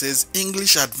where it says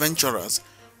English adventurers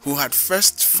who had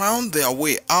first found their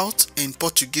way out in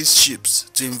Portuguese ships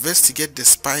to investigate the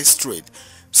spice trade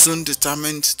soon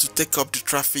determined to take up the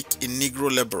traffic in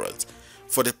Negro laborers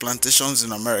for the plantations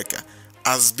in America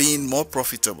as being more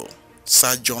profitable.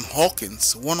 Sir John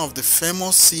Hawkins, one of the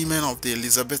famous seamen of the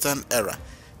Elizabethan era,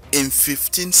 in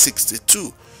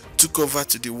 1562 took over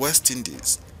to the West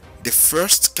Indies the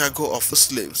first cargo of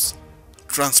slaves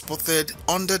transported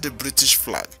under the British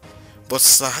flag. But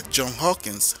Sir John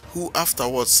Hawkins, who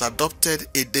afterwards adopted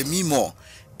a demi-Moor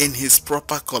in his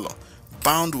proper color,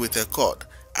 bound with a cord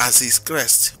as his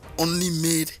crest, only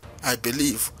made, I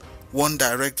believe, one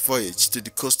direct voyage to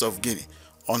the coast of Guinea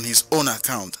on his own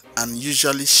account, and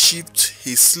usually shipped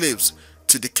his slaves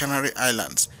to the Canary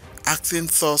Islands, acting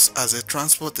thus as a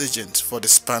transport agent for the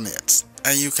Spaniards.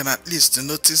 And you can at least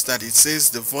notice that it says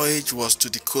the voyage was to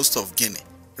the coast of Guinea.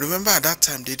 Remember, at that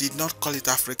time they did not call it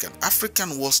African.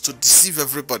 African was to deceive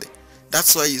everybody.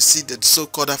 That's why you see that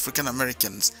so-called African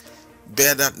Americans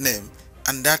bear that name,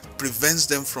 and that prevents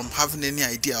them from having any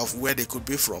idea of where they could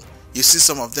be from. You see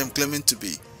some of them claiming to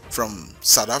be from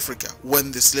South Africa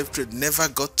when the slave trade never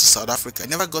got to South Africa,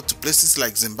 never got to places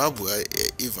like Zimbabwe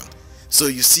even. So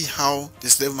you see how the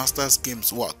slave masters'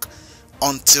 games work.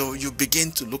 Until you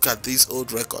begin to look at these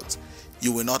old records,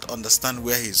 you will not understand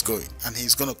where he's going, and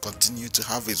he's going to continue to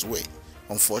have his way,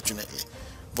 unfortunately.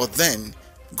 But then,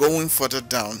 going further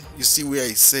down, you see where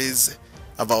it says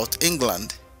about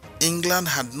England. England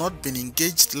had not been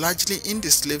engaged largely in the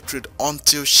slave trade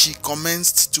until she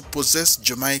commenced to possess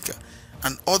Jamaica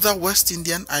and other West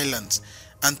Indian islands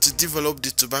and to develop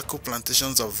the tobacco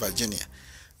plantations of Virginia.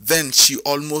 Then she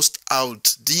almost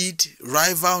outdid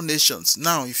rival nations.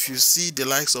 Now, if you see the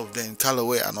likes of Dan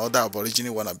Calloway and other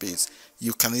Aborigine wannabes,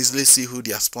 you can easily see who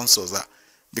their sponsors are,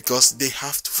 because they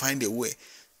have to find a way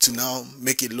to now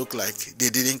make it look like they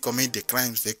didn't commit the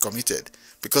crimes they committed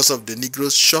because of the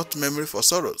Negroes' short memory for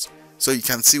sorrows. So you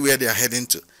can see where they are heading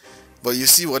to. But you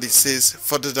see what it says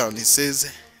further down. It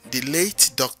says, the late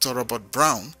Dr. Robert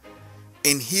Brown,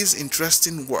 in his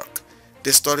interesting work,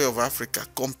 The Story of Africa,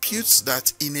 computes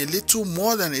that in a little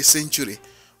more than a century,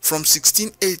 from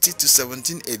 1680 to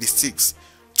 1786,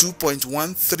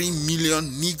 2.13 million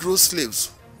Negro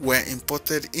slaves were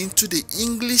imported into the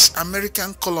English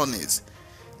American colonies.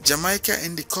 Jamaica,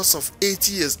 in the course of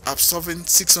 80 years, absorbing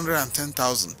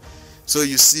 610,000. So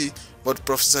you see, but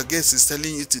Professor Gates is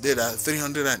telling you today that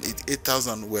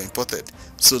 388,000 were imported.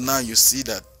 So now you see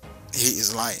that he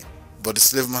is lying, but the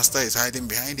slave master is hiding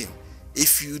behind him.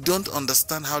 If you don't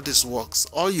understand how this works,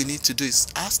 all you need to do is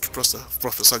ask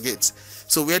Professor Gates.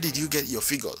 So where did you get your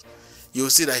figures? you will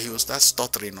see that he will start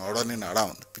stuttering or running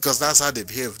around, because that's how they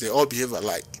behave. They all behave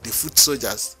alike. The foot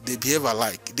soldiers, they behave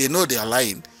alike. They know they are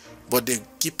lying, but they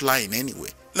keep lying anyway.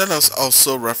 Let us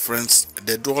also reference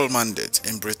the dual mandate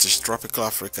in British Tropical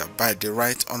Africa by the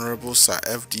Right Honorable Sir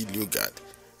F.D. Lugard,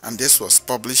 and this was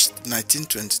published in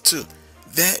 1922.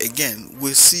 There again,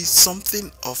 we see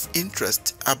something of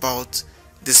interest about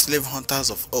the slave hunters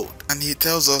of old, and he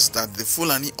tells us that the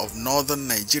Fulani of northern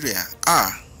Nigeria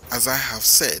are, as I have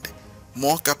said,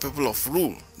 more capable of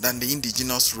rule than the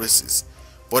indigenous races,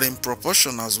 but in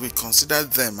proportion as we consider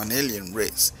them an alien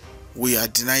race, we are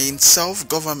denying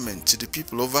self-government to the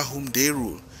people over whom they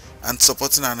rule and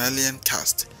supporting an alien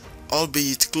caste,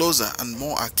 albeit closer and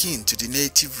more akin to the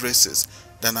native races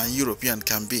than an European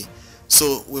can be.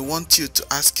 So we want you to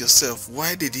ask yourself,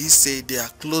 why did he say they are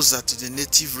closer to the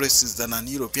native races than an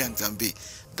European can be?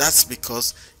 That's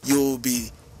because you will be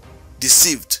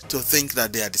deceived to think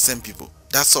that they are the same people.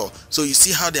 That's all. So you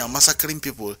see how they are massacring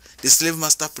people. The slave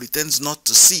master pretends not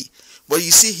to see. But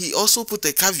you see, he also put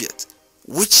a caveat,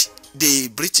 which the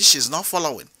British is not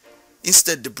following.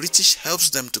 Instead, the British helps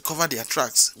them to cover their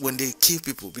tracks when they kill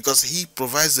people, because he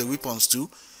provides the weapons to.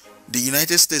 The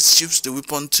United States ships the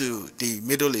weapon to the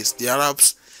Middle East, the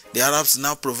Arabs. The Arabs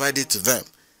now provide it to them,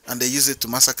 and they use it to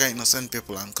massacre innocent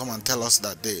people and come and tell us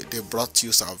that they brought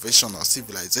you salvation or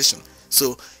civilization.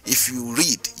 So if you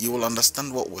read, you will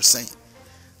understand what we're saying.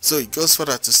 So it goes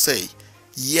further to say,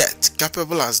 yet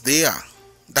capable as they are,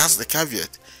 that's the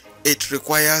caveat, it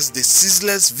requires the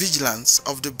ceaseless vigilance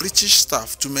of the British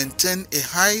staff to maintain a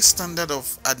high standard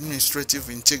of administrative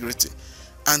integrity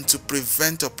and to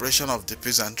prevent oppression of the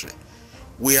peasantry.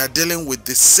 We are dealing with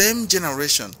the same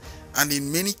generation, and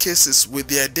in many cases with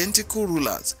the identical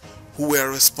rulers who were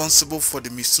responsible for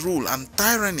the misrule and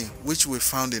tyranny which we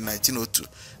found in 1902.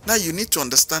 Now you need to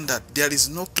understand that there is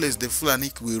no place the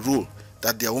Fulani will rule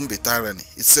that there won't be tyranny.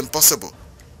 It's impossible.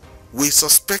 We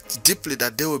suspect deeply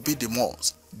that they will be the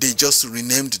Moors. They just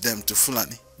renamed them to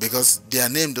Fulani because their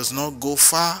name does not go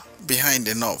far behind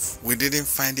enough. We didn't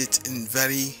find it in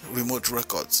very remote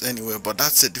records anyway, but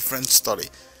that's a different story.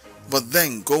 But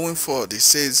then going forward, it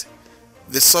says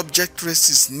the subject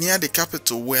races near the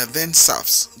capital were then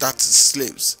serfs, that is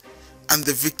slaves, and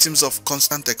the victims of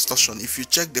constant extortion. If you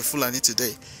check the Fulani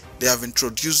today, they have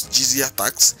introduced jizya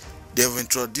tax, they have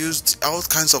introduced all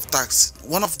kinds of tax.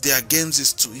 One of their games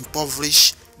is to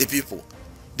impoverish the people.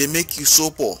 They make you so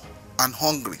poor and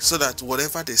hungry so that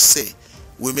whatever they say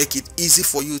will make it easy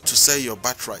for you to sell your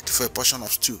birthright for a portion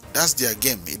of stew. That's their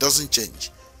game. It doesn't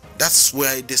change. That's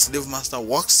where the slave master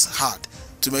works hard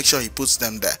to make sure he puts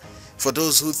them there. For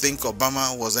those who think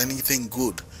Obama was anything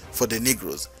good for the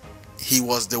Negroes, he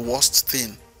was the worst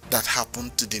thing that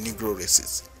happened to the Negro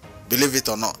races. Believe it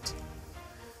or not.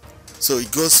 So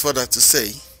it goes further to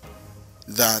say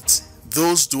that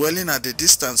those dwelling at a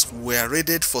distance were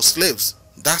raided for slaves.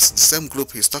 That's the same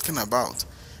group he's talking about,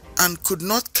 and could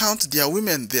not count their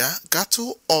women, their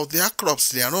cattle, or their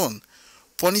crops their own.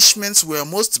 Punishments were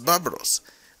most barbarous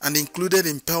and included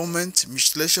impalement,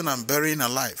 mutilation, and burying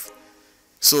alive.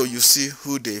 So you see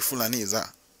who the Fulanis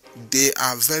are. They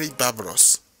are very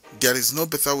barbarous. There is no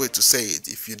better way to say it.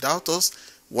 If you doubt us,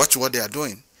 watch what they are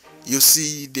doing. You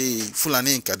see the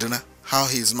Fulani in Kaduna, how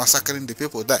he is massacring the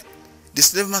people there. The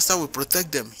slave master will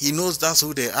protect them. He knows that's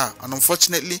who they are. And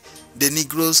unfortunately, the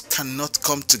Negroes cannot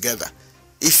come together.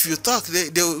 If you talk,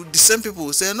 the same people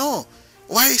will say, no,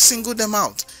 why single them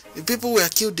out? The people were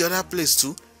killed the other place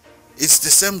too. It's the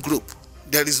same group.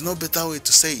 There is no better way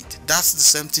to say it. That's the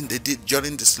same thing they did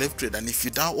during the slave trade. And if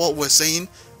you doubt what we're saying,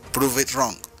 prove it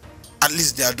wrong. At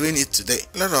least they are doing it today.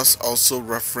 Let us also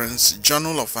reference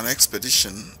Journal of an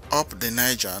Expedition up the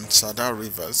Niger and Sadar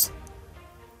rivers,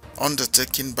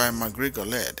 undertaken by MacGregor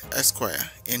Laird,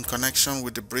 Esquire, in connection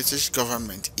with the British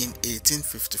government in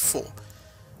 1854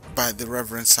 by the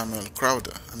Reverend Samuel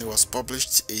Crowder, and it was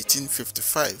published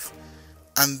 1855.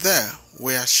 And there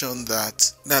we are shown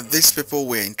that these people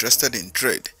were interested in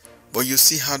trade, but you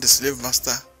see how the slave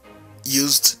master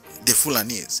used the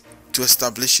Fulanese to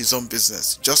establish his own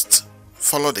business. Just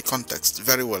follow the context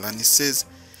very well. And he says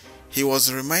he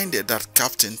was reminded that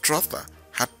Captain Trotha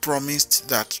had promised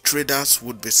that traders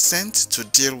would be sent to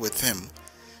deal with him.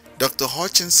 Dr.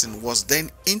 Hutchinson was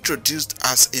then introduced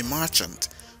as a merchant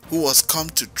who was come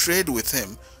to trade with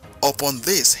him. Upon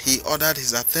this, he ordered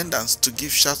his attendants to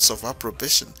give shouts of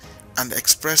approbation and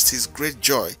expressed his great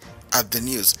joy at the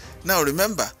news. Now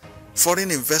remember, foreign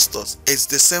investors is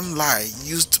the same lie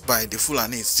used by the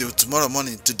Fulanis till tomorrow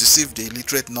morning to deceive the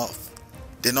illiterate North,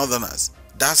 the Northerners.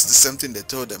 That's the same thing they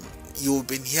told them. You've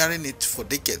been hearing it for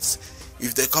decades.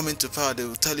 If they come into power, they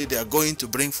will tell you they are going to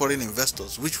bring foreign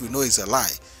investors, which we know is a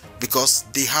lie. because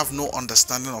they have no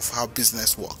understanding of how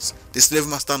business works. The slave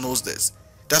master knows this.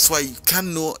 That's why you can't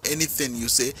know anything you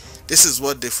say, this is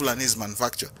what the Fulanis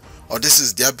manufacture, or this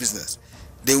is their business.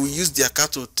 They will use their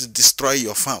cattle to destroy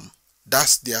your farm.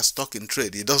 That's their stock in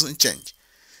trade. It doesn't change.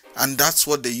 And that's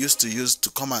what they used to use to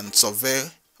come and survey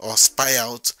or spy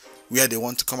out where they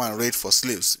want to come and raid for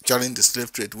slaves during the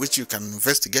slave trade, which you can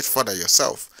investigate further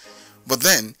yourself. But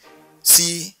then,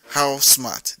 see how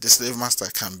smart the slave master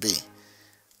can be.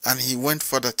 And he went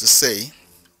further to say,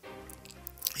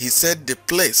 he said the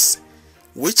place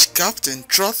which Captain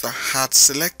Trotha had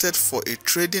selected for a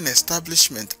trading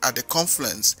establishment at the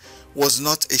confluence was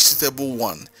not a suitable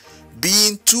one,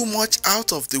 being too much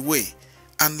out of the way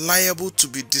and liable to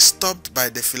be disturbed by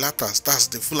the Filatas, that's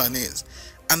the Fulanis,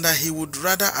 and that he would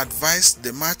rather advise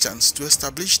the merchants to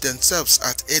establish themselves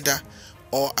at Eda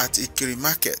or at Ikiri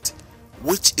Market,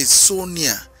 which is so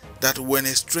near that when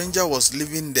a stranger was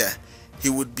living there, he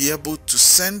would be able to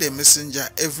send a messenger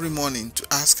every morning to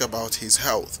ask about his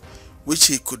health, which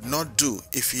he could not do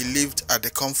if he lived at the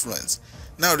confluence.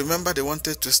 Now remember, they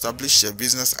wanted to establish a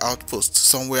business outpost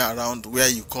somewhere around where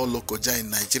you call Lokoja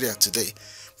in Nigeria today.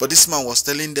 But this man was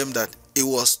telling them that it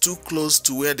was too close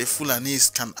to where the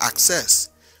Fulanis can access,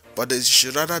 but they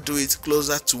should rather do it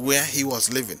closer to where he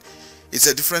was living. It's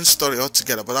a different story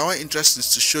altogether, but our interest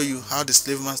is to show you how the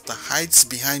slave master hides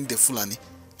behind the Fulani.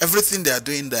 Everything they are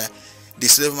doing there, the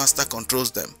slave master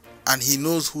controls them, and he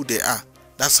knows who they are.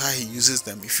 That's how he uses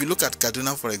them. If you look at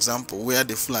Kaduna, for example, where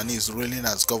the Fulani is ruling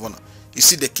as governor, you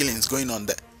see the killings going on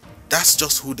there. That's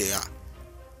just who they are.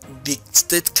 The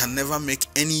state can never make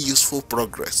any useful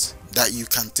progress that you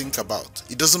can think about.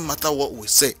 It doesn't matter what we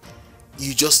say.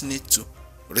 You just need to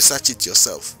research it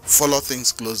yourself. Follow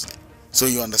things closely so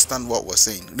you understand what we're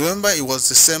saying. Remember, it was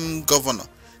the same governor,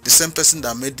 the same person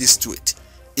that made this tweet.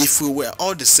 If we were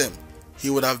all the same, he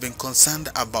would have been concerned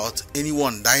about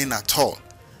anyone dying at all,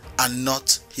 and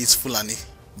not his Fulani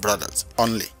brothers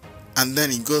only. And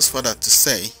then he goes further to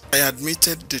say, I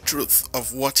admitted the truth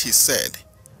of what he said,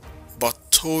 but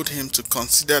told him to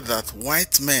consider that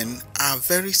white men are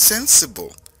very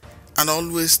sensible and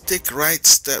always take right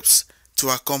steps to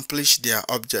accomplish their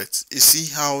objects. You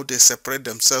see how they separate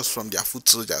themselves from their foot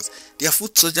soldiers. Their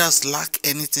foot soldiers lack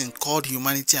anything called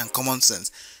humanity and common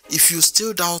sense. If you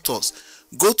still doubt us,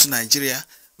 go to Nigeria,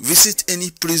 visit any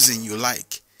prison you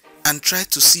like, and try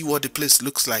to see what the place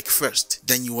looks like first.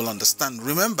 Then you will understand.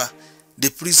 Remember, the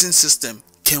prison system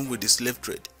came with the slave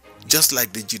trade, just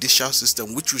like the judicial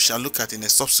system, which we shall look at in a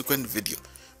subsequent video.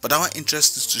 But our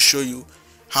interest is to show you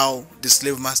how the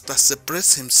slave master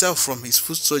separates himself from his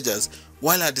foot soldiers,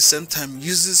 while at the same time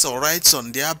uses or rides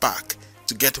on their back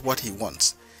to get what he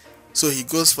wants. So he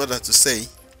goes further to say,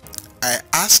 I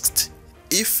asked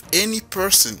if any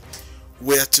person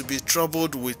were to be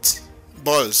troubled with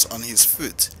boils on his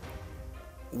foot,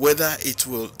 whether it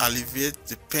will alleviate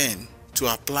the pain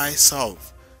to apply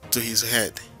salve to his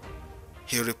head.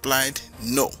 He replied,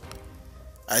 no.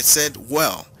 I said,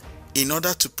 well, in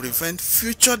order to prevent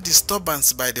future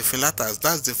disturbance by the Filatas,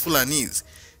 that's the Fulanis,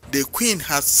 the queen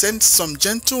has sent some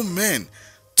gentlemen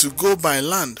to go by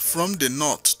land from the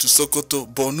north to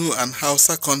Sokoto, Bornu and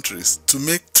Hausa countries to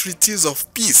make treaties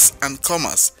of peace and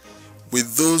commerce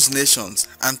with those nations,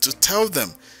 and to tell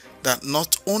them that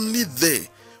not only they,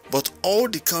 but all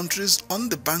the countries on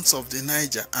the banks of the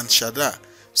Niger and Shada,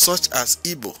 such as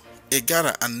Igbo,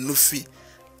 Egara and Nufi,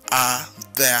 are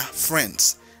their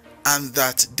friends, and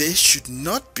that they should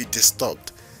not be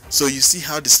disturbed. So you see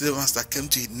how the slave master came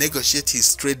to negotiate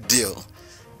his trade deal,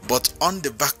 but on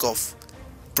the back of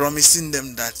promising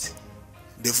them that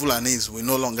the Fulanis will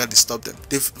no longer disturb them.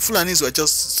 The Fulanis were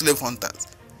just slave hunters.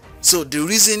 So the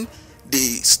reason the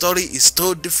story is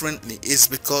told differently is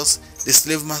because the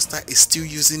slave master is still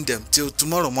using them till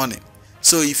tomorrow morning.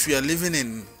 So if you are living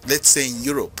in, let's say in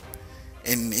Europe,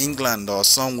 in England or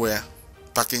somewhere,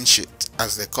 packing shit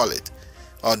as they call it,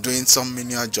 or doing some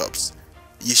menial jobs,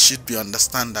 you should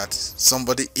understand that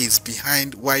somebody is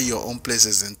behind why your own place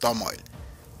is in turmoil,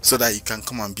 so that you can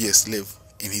come and be a slave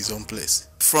in his own place.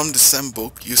 From the same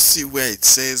book, you see where it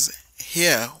says,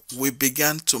 here we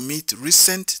began to meet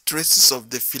recent traces of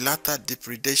the Filata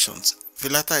depredations.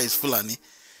 Filata is Fulani.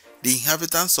 The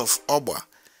inhabitants of Oba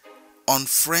on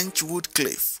French Wood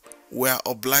Cliff were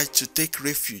obliged to take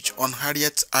refuge on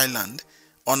Harriet Island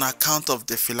on account of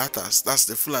the Filatas, that's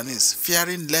the Fulanis,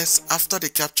 fearing lest after the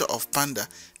capture of Panda,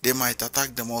 they might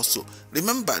attack them also.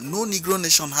 Remember, no Negro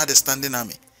nation had a standing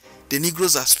army. The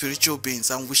Negroes are spiritual beings,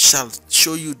 and we shall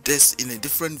show you this in a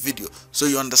different video so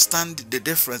you understand the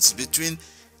difference between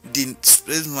the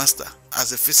slave master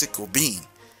as a physical being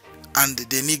and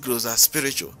the Negroes as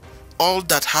spiritual. all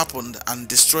that happened and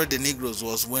destroyed the Negroes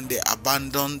was when they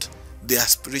abandoned their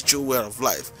spiritual way of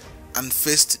life and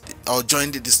faced or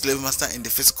joined the slave master in the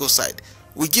physical side.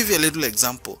 We give you a little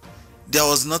example. There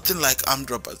was nothing like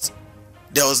armed robbers.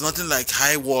 There was nothing like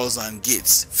high walls and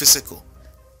gates, physical.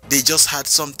 They just had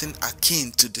something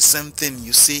akin to the same thing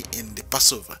you see in the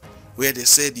Passover, where they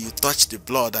said you touch the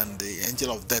blood and the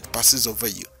angel of death passes over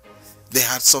you. They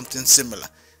had something similar.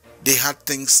 They had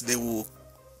things they will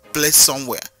place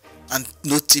somewhere and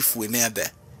no thief were near there.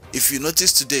 If you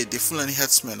notice today, the Fulani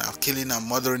herdsmen are killing and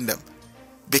murdering them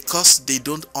because they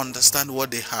don't understand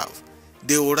what they have.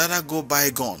 They would rather go buy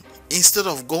a gun instead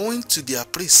of going to their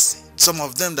priests, some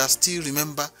of them that still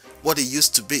remember what it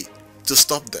used to be, to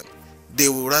stop them. They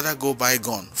would rather go buy a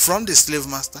gun from the slave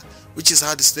master, which is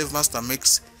how the slave master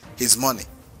makes his money.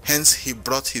 Hence he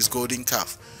brought his golden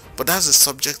calf. But that's the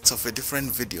subject of a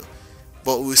different video.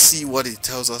 But we'll see what it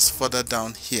tells us further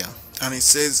down here. And it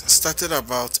says, started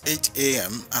about 8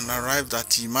 a.m. and arrived at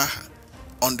Yamaha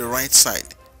on the right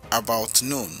side about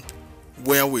noon,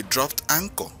 where we dropped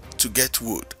anchor to get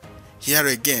wood. Here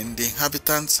again, the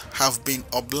inhabitants have been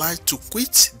obliged to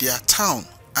quit their town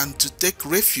and to take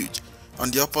refuge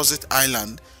on the opposite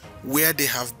island, where they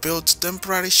have built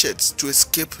temporary sheds to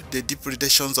escape the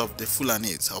depredations of the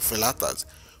Fulanis or Felatas,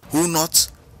 who,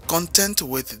 not content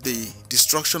with the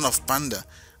destruction of Panda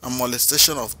and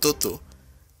molestation of Toto,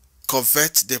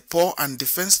 covet the poor and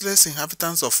defenseless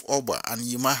inhabitants of Oba and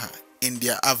Yamaha in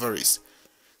their avarice.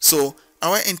 So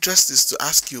our interest is to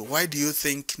ask you, why do you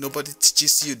think nobody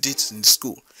teaches you this in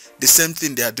school? The same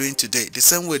thing they are doing today, the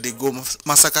same way they go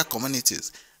massacre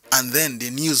communities, and then the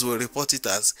news will report it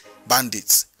as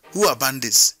bandits. Who are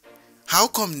bandits? How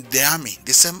come the army,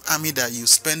 the same army that you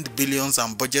spend billions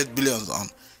and budget billions on,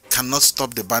 cannot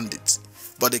stop the bandits,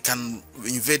 but they can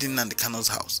invade in Nandekano's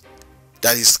house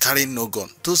that is carrying no gun?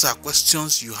 Those are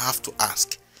questions you have to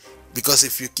ask, because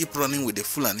if you keep running with the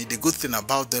Fulani, the good thing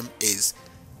about them is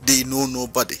they know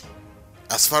nobody.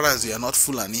 As far as you are not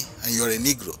Fulani and you are a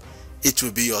Negro, it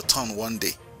will be your turn one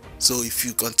day. So if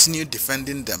you continue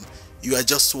defending them, you are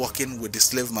just working with the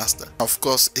slave master. Of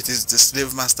course, it is the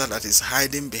slave master that is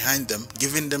hiding behind them,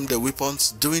 giving them the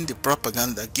weapons, doing the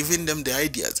propaganda, giving them the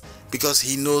ideas, because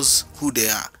he knows who they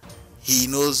are. He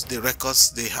knows the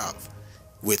records they have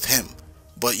with him.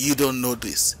 But you don't know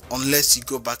this unless you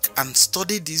go back and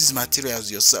study these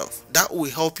materials yourself. That will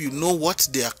help you know what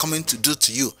they are coming to do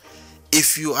to you.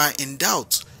 If you are in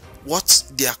doubt what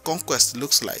their conquest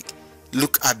looks like,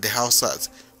 look at the Hausas.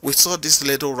 We saw this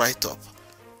little write-up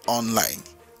online.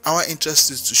 Our interest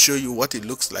is to show you what it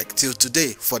looks like till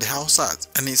today for the Hausas.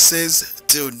 And it says,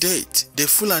 till date, the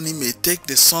Fulani may take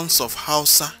the sons of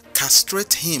Hausa,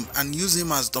 castrate him and use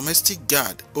him as domestic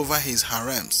guard over his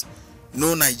harems.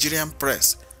 No Nigerian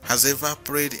press has ever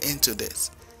prayed into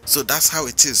this. So that's how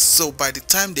it is. So by the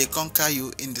time they conquer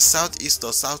you in the southeast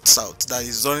or south that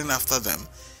is running after them,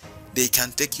 they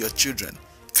can take your children,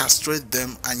 castrate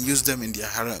them and use them in their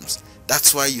harems.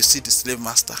 That's why you see the slave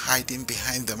master hiding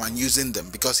behind them and using them,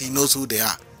 because he knows who they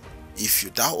are. If you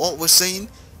doubt what we're saying,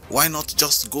 why not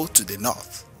just go to the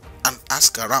north and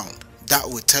ask around? That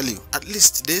will tell you. At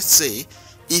least they say,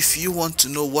 if you want to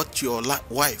know what your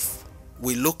wife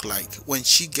will look like when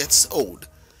she gets old,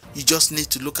 you just need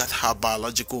to look at her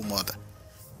biological mother.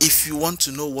 If you want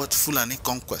to know what Fulani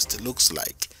conquest looks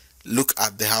like, look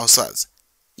at the Hausas.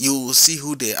 You will see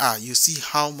who they are. You see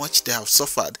how much they have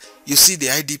suffered. You see the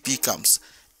IDP camps.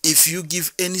 If you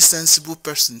give any sensible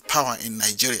person power in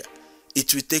Nigeria,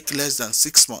 it will take less than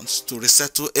 6 months to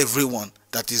resettle everyone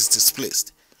that is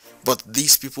displaced. But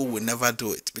these people will never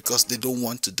do it because they don't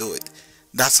want to do it.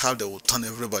 That's how they will turn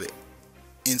everybody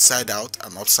inside out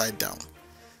and upside down.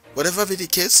 Whatever be the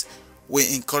case,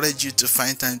 we encourage you to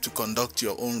find time to conduct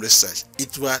your own research.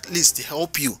 It will at least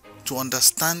help you to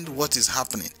understand what is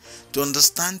happening, to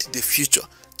understand the future,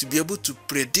 to be able to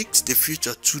predict the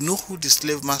future, to know who the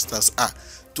slave masters are,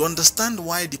 to understand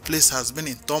why the place has been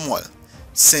in turmoil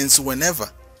since whenever,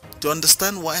 to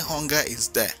understand why hunger is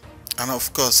there. And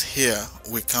of course, here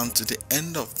we come to the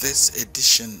end of this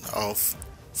edition of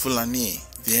Fulani,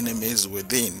 The Enemies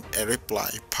Within, a Reply,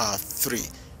 Part 3.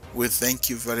 We thank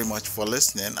you very much for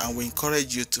listening, and we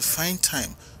encourage you to find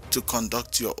time to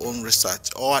conduct your own research,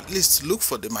 or at least look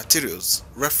for the materials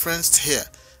referenced here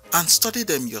and study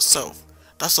them yourself.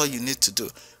 That's all you need to do.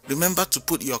 Remember to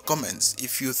put your comments.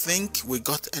 If you think we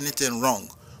got anything wrong,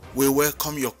 we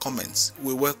welcome your comments.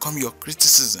 We welcome your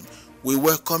criticism. We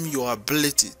welcome your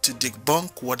ability to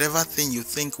debunk whatever thing you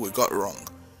think we got wrong.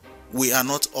 We are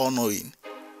not all-knowing.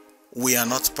 We are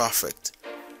not perfect.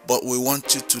 But we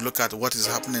want you to look at what is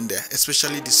happening there,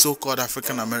 especially the so-called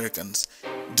African Americans.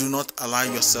 Do not allow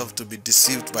yourself to be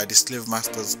deceived by the slave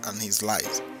masters and his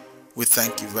lies. We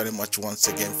thank you very much once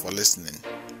again for listening.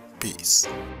 Peace.